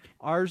a week.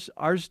 Ours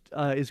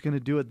is going to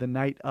do it the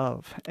night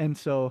of, and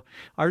so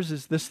ours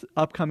is this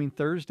upcoming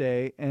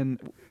Thursday.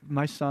 And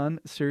my son,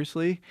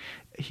 seriously,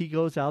 he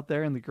goes out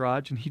there in the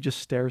garage and he just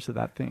stares at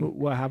that thing.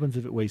 What happens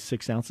if it weighs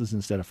 6 ounces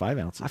instead of 5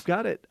 ounces? I've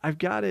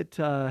got it.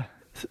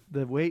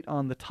 The weight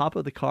on the top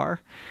of the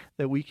car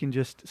that we can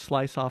just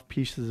slice off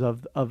pieces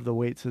of the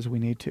weights as we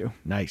need to.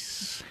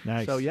 Nice.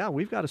 So yeah,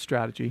 we've got a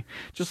strategy,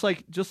 just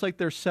like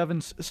there's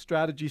 7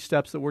 strategy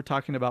steps that we're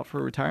talking about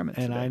for retirement.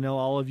 And today. I know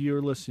all of you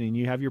are listening.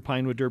 You have your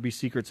Pinewood Derby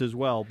secrets as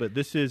well, but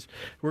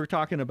we're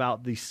talking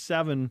about the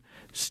 7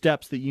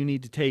 steps that you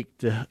need to take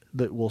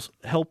that will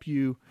help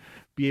you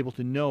be able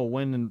to know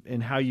when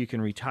and how you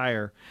can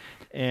retire.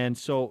 And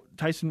so,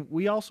 Tyson,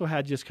 we also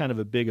had just kind of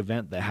a big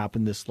event that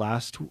happened this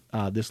last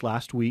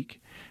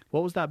week.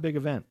 What was that big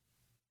event?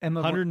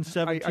 Emma,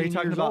 117 are you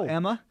talking years about old.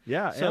 Emma?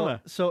 Yeah, so,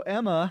 Emma. So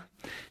Emma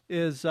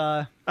is.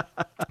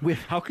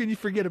 How can you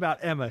forget about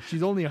Emma?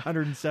 She's only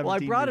 117. Well,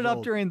 I brought it up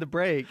old. during the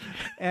break,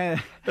 but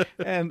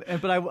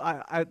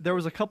I there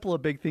was a couple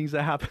of big things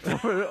that happened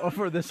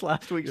over this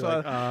last week.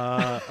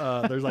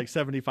 There's like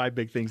 75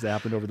 big things that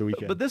happened over the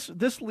weekend. But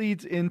this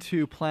leads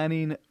into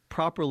planning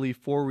properly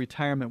for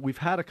retirement. We've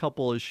had a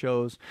couple of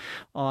shows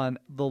on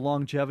the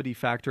longevity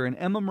factor, and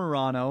Emma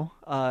Murano,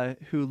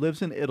 who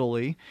lives in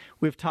Italy,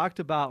 we've talked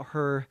about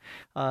her,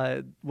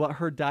 what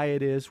her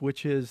diet is,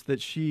 which is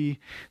that she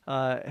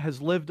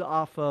has lived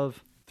off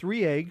of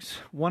 3 eggs,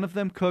 1 of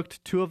them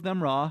cooked, 2 of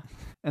them raw,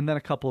 and then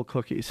a couple of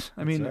cookies.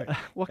 I mean, right.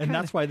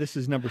 That's why this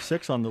is number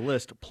 6 on the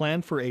list.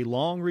 Plan for a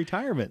long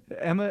retirement.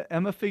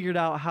 Emma figured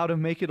out how to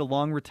make it a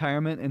long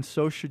retirement, and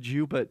so should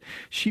you. But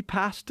she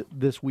passed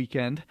this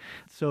weekend,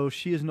 so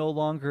she is no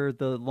longer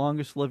the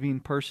longest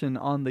living person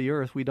on the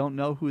earth. We don't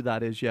know who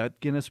that is yet.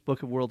 Guinness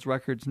Book of World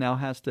Records now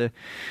has to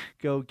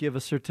go give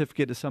a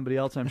certificate to somebody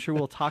else. I'm sure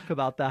we'll talk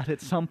about that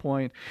at some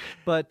point.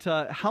 But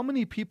how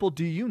many people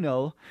do you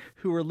know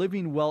who are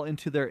living well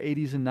into their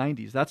 80s and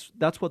 90s?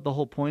 That's what the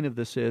whole point of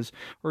this is.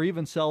 Or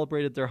even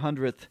celebrated their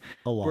 100th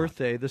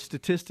birthday. The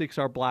statistics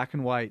are black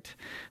and white,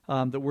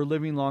 that we're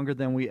living longer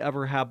than we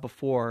ever have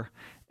before.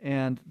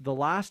 And the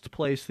last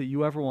place that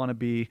you ever want to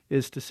be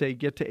is to say,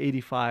 get to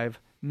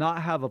 85,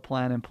 not have a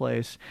plan in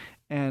place,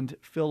 and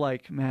feel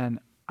like, man,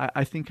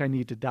 I think I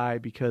need to die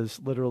because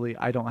literally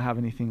I don't have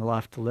anything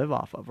left to live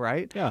off of,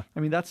 right? Yeah. I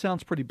mean, that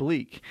sounds pretty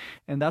bleak.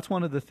 And that's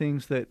one of the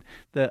things that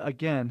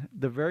again,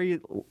 the very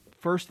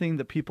first thing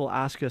that people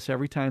ask us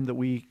every time that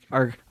we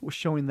are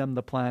showing them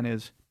the plan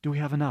is, do we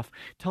have enough?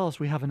 Tell us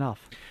we have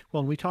enough.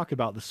 Well, and we talk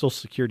about the Social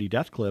Security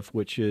death cliff,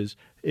 which is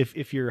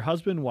if you're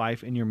husband,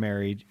 wife, and you're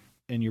married,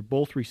 and you're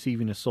both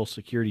receiving a Social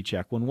Security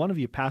check, when one of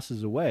you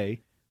passes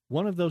away,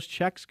 one of those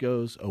checks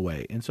goes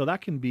away. And so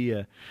that can be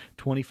a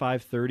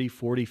 25, 30,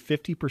 40,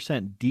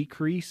 50%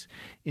 decrease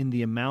in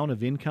the amount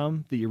of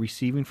income that you're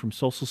receiving from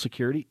Social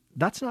Security.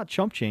 That's not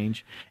chump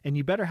change, and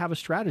you better have a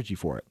strategy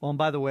for it. Well, and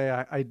by the way,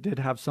 I did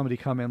have somebody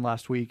come in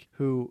last week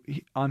who,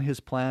 on his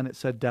plan, it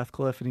said death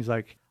cliff, and he's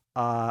like,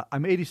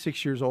 I'm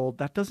 86 years old.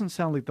 That doesn't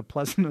sound like the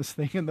pleasantest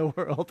thing in the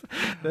world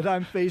that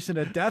I'm facing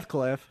a death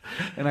cliff.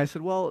 And I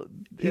said, well,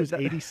 he was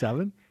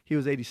 87? He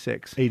was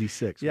 86.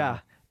 86. Yeah. Wow.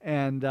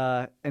 And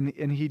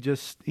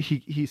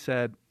he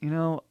said,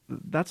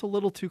 that's a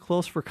little too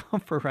close for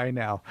comfort right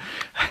now.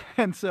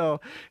 And so,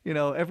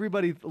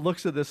 everybody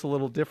looks at this a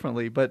little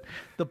differently. But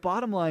the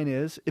bottom line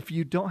is, if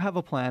you don't have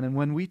a plan, and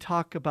when we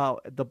talk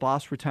about the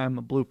Boss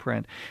Retirement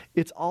Blueprint,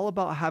 it's all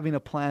about having a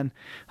plan.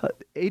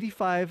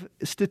 85,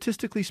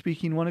 statistically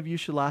speaking, one of you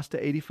should last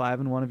to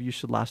 85 and one of you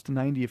should last to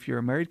 90. If you're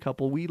a married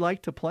couple, we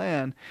like to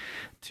plan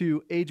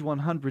to age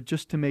 100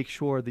 just to make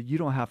sure that you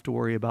don't have to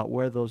worry about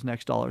where those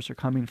next dollars are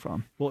coming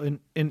from. Well,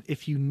 and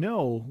if you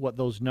know what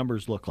those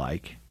numbers look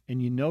like,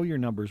 and you know your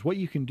numbers, what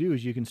you can do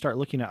is you can start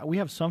looking at, we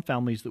have some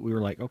families that we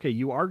were like, okay,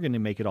 you are going to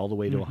make it all the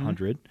way to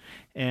 100.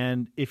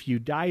 And if you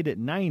died at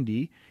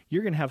 90,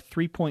 you're going to have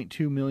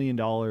 $3.2 million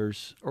or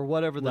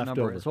whatever the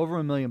number over. is,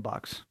 over $1 million.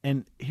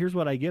 And here's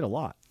what I get a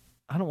lot.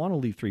 I don't want to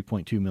leave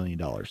 $3.2 million.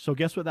 So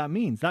guess what that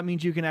means? That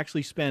means you can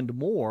actually spend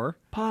more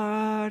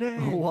Party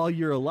while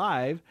you're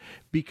alive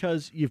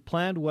because you've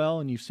planned well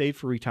and you've saved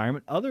for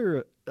retirement.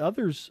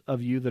 Others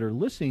of you that are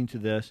listening to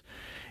this,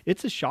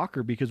 it's a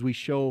shocker because we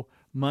show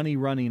money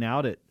running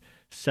out at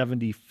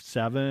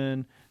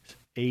 77,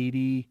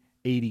 80,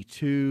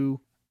 82,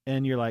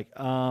 and you're like,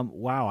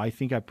 wow, I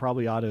think I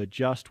probably ought to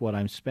adjust what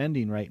I'm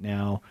spending right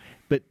now.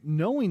 But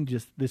knowing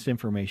just this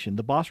information,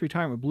 the Boss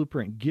Retirement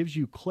Blueprint gives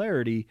you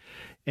clarity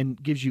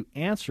and gives you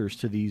answers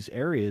to these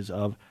areas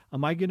of,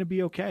 am I going to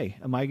be okay?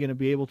 Am I going to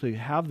be able to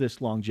have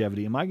this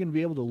longevity? Am I going to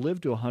be able to live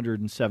to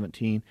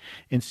 117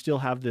 and still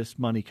have this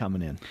money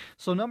coming in?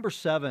 So number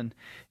 7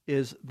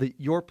 is that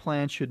your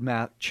plan should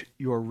match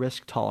your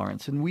risk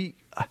tolerance. And we,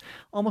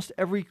 almost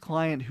every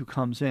client who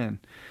comes in,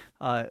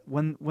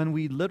 when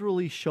we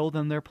literally show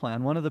them their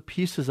plan, one of the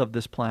pieces of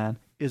this plan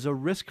is a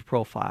risk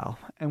profile.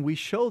 And we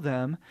show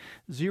them,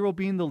 0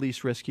 being the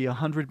least risky,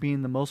 100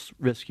 being the most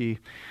risky,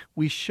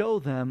 we show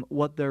them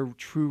what their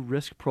true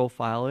risk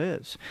profile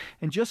is.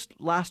 And just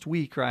last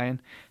week,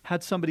 Ryan,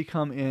 had somebody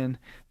come in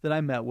that I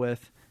met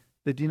with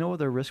that, do you know what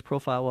their risk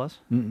profile was?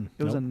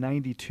 It was a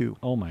 92.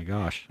 Oh my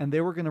gosh. And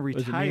they were going to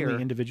retire. Was it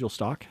mainly individual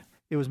stock?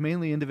 It was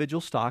mainly individual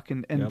stock,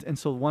 and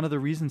so one of the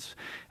reasons,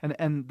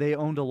 and they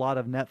owned a lot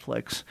of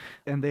Netflix,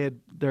 and they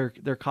had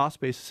their cost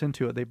basis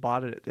into it. They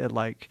bought it at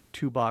like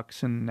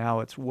 $2, and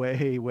now it's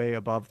way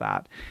above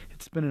that.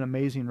 It's been an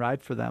amazing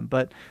ride for them.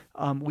 But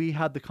we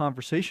had the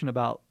conversation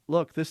about,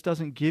 look, this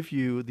doesn't give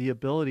you the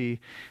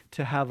ability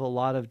to have a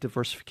lot of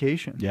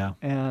diversification. Yeah.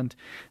 And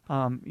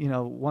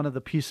one of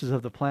the pieces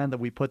of the plan that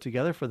we put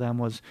together for them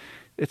was,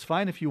 it's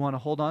fine if you want to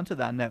hold on to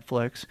that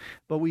Netflix,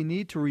 but we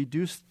need to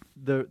reduce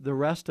the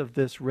rest of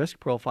this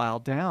risk profile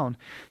down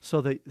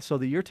so that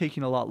you're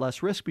taking a lot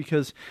less risk,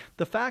 because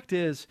the fact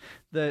is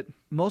that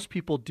most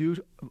people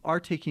are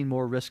taking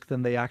more risk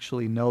than they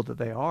actually know that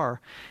they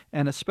are.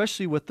 And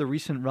especially with the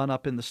recent run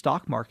up in the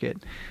stock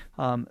market,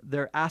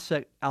 their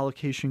asset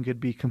allocation could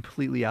be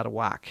completely out of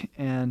whack.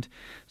 And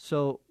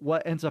so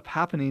what ends up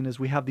happening is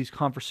we have these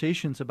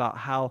conversations about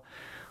how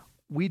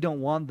we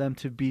don't want them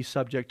to be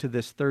subject to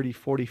this 30,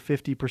 40,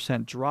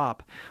 50%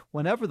 drop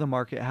whenever the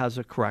market has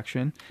a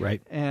correction.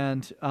 Right.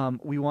 And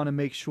we want to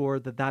make sure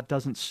that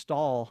doesn't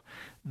stall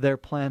their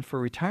plan for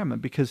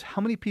retirement. Because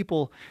how many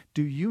people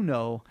do you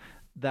know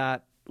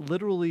that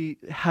literally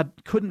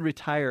couldn't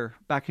retire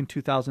back in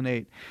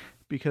 2008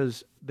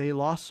 because they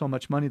lost so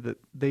much money that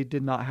they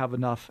did not have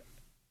enough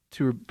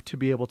to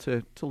be able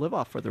to live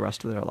off for the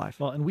rest of their life?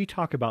 Well, and we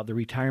talk about the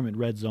retirement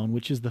red zone,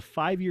 which is the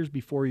 5 years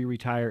before you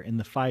retire and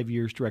the 5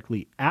 years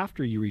directly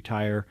after you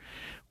retire.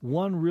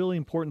 One really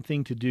important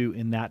thing to do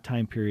in that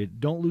time period,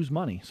 don't lose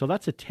money. So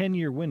that's a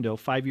 10-year window,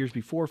 5 years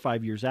before,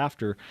 5 years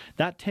after.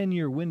 That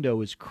 10-year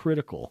window is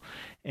critical.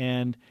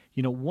 And,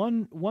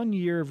 one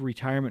year of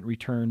retirement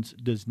returns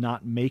does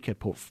not make a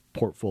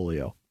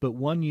portfolio, but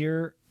 1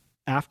 year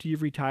after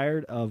you've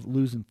retired of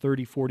losing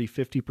 30, 40,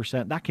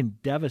 50%, that can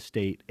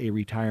devastate a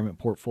retirement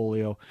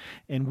portfolio.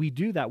 And we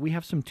do that. We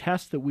have some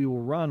tests that we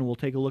will run. We'll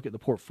take a look at the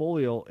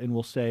portfolio and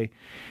we'll say,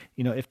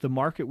 if the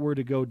market were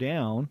to go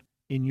down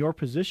in your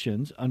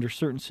positions under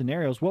certain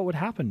scenarios, what would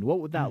happen? What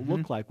would that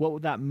look like? What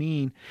would that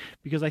mean?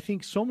 Because I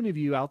think so many of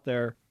you out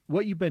there,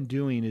 what you've been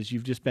doing is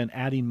you've just been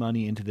adding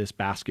money into this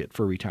basket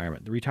for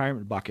retirement, the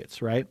retirement buckets,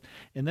 right?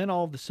 And then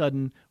all of a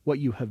sudden, what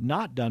you have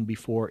not done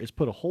before is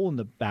put a hole in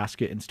the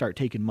basket and start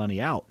taking money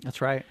out. That's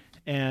right.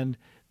 And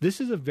this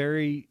is a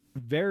very,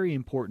 very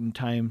important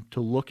time to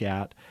look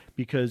at,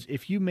 because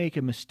if you make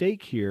a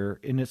mistake here,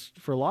 and it's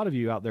for a lot of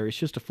you out there, it's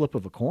just a flip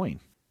of a coin.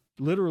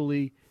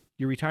 Literally,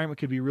 your retirement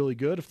could be really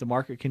good if the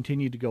market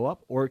continued to go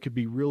up, or it could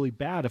be really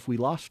bad if we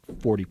lost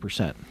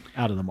 40%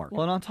 out of the market.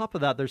 Well, and on top of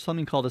that, there's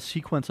something called a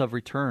sequence of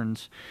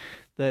returns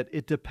that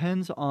it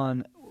depends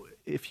on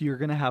if you're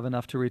going to have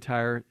enough to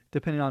retire,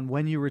 depending on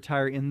when you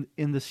retire in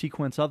the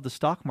sequence of the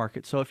stock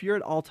market. So if you're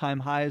at all-time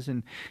highs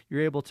and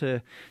you're able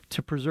to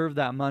preserve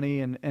that money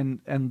and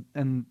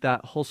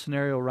that whole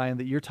scenario, Ryan,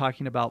 that you're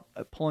talking about,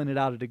 pulling it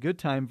out at a good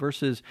time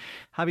versus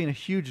having a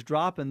huge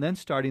drop and then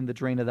starting the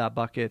drain of that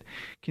bucket,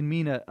 can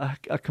mean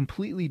a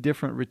completely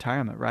different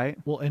retirement, right?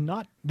 Well, and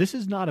this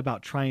is not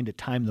about trying to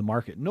time the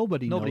market.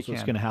 Nobody knows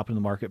what's going to happen in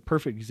the market.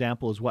 Perfect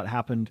example is what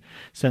happened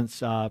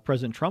since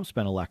President Trump's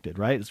been elected,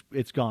 right?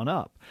 It's gone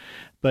up.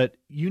 But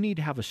you need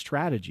to have a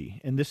strategy,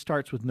 and this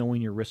starts with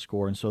knowing your risk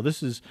score. And so this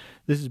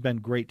has been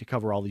great to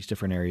cover all these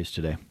different areas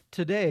today.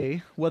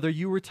 Today, whether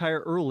you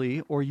retire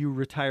early or you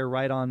retire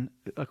right on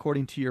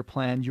according to your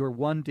plan, you're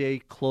one day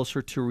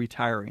closer to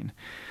retiring.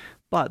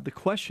 But the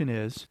question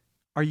is,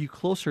 are you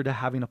closer to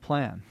having a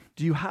plan?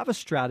 Do you have a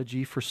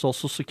strategy for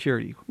Social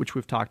Security, which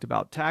we've talked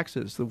about,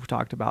 taxes that we've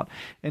talked about,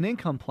 an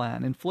income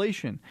plan,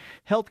 inflation,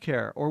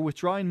 healthcare, or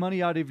withdrawing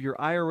money out of your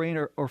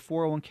IRA or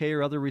 401k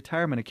or other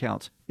retirement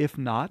accounts? If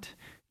not,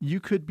 you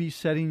could be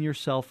setting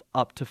yourself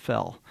up to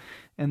fail.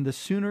 And the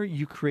sooner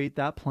you create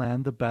that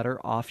plan, the better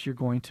off you're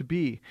going to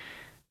be.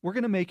 We're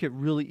going to make it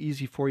really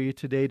easy for you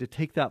today to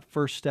take that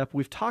first step.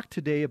 We've talked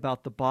today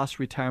about the Boss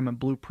Retirement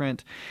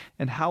Blueprint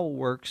and how it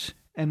works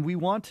And we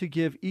want to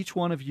give each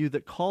one of you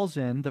that calls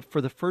in, for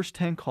the first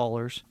 10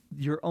 callers,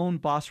 your own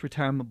Boss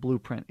Retirement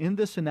Blueprint. In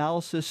this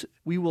analysis,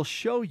 we will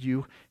show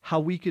you how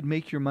we could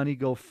make your money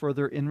go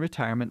further in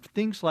retirement.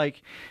 Things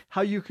like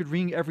how you could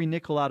wring every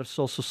nickel out of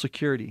Social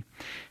Security,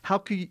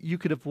 how you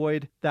could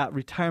avoid that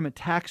retirement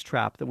tax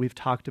trap that we've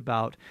talked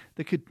about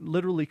that could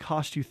literally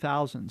cost you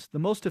thousands, the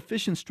most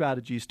efficient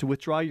strategies to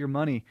withdraw your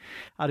money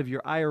out of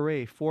your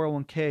IRA,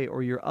 401k,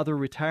 or your other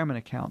retirement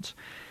accounts,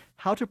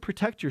 how to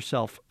protect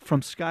yourself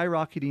from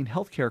skyrocketing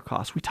healthcare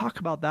costs. We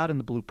talk about that in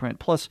the blueprint,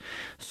 plus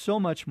so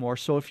much more.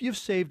 So if you've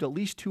saved at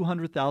least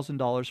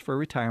 $200,000 for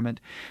retirement,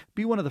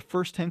 be one of the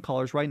first 10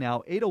 callers right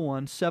now,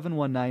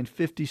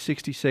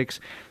 801-719-5066.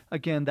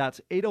 Again, that's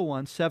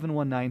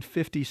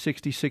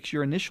 801-719-5066.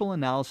 Your initial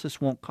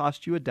analysis won't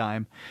cost you a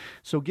dime.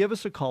 So give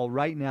us a call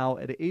right now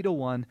at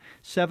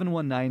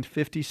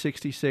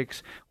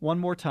 801-719-5066. One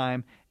more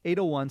time,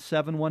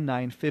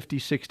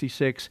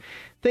 801-719-5066.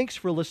 Thanks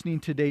for listening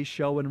to today's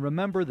show, and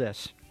remember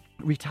this: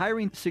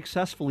 retiring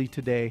successfully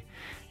today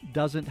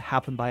doesn't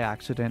happen by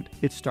accident.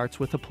 It starts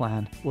with a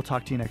plan. We'll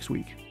talk to you next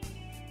week.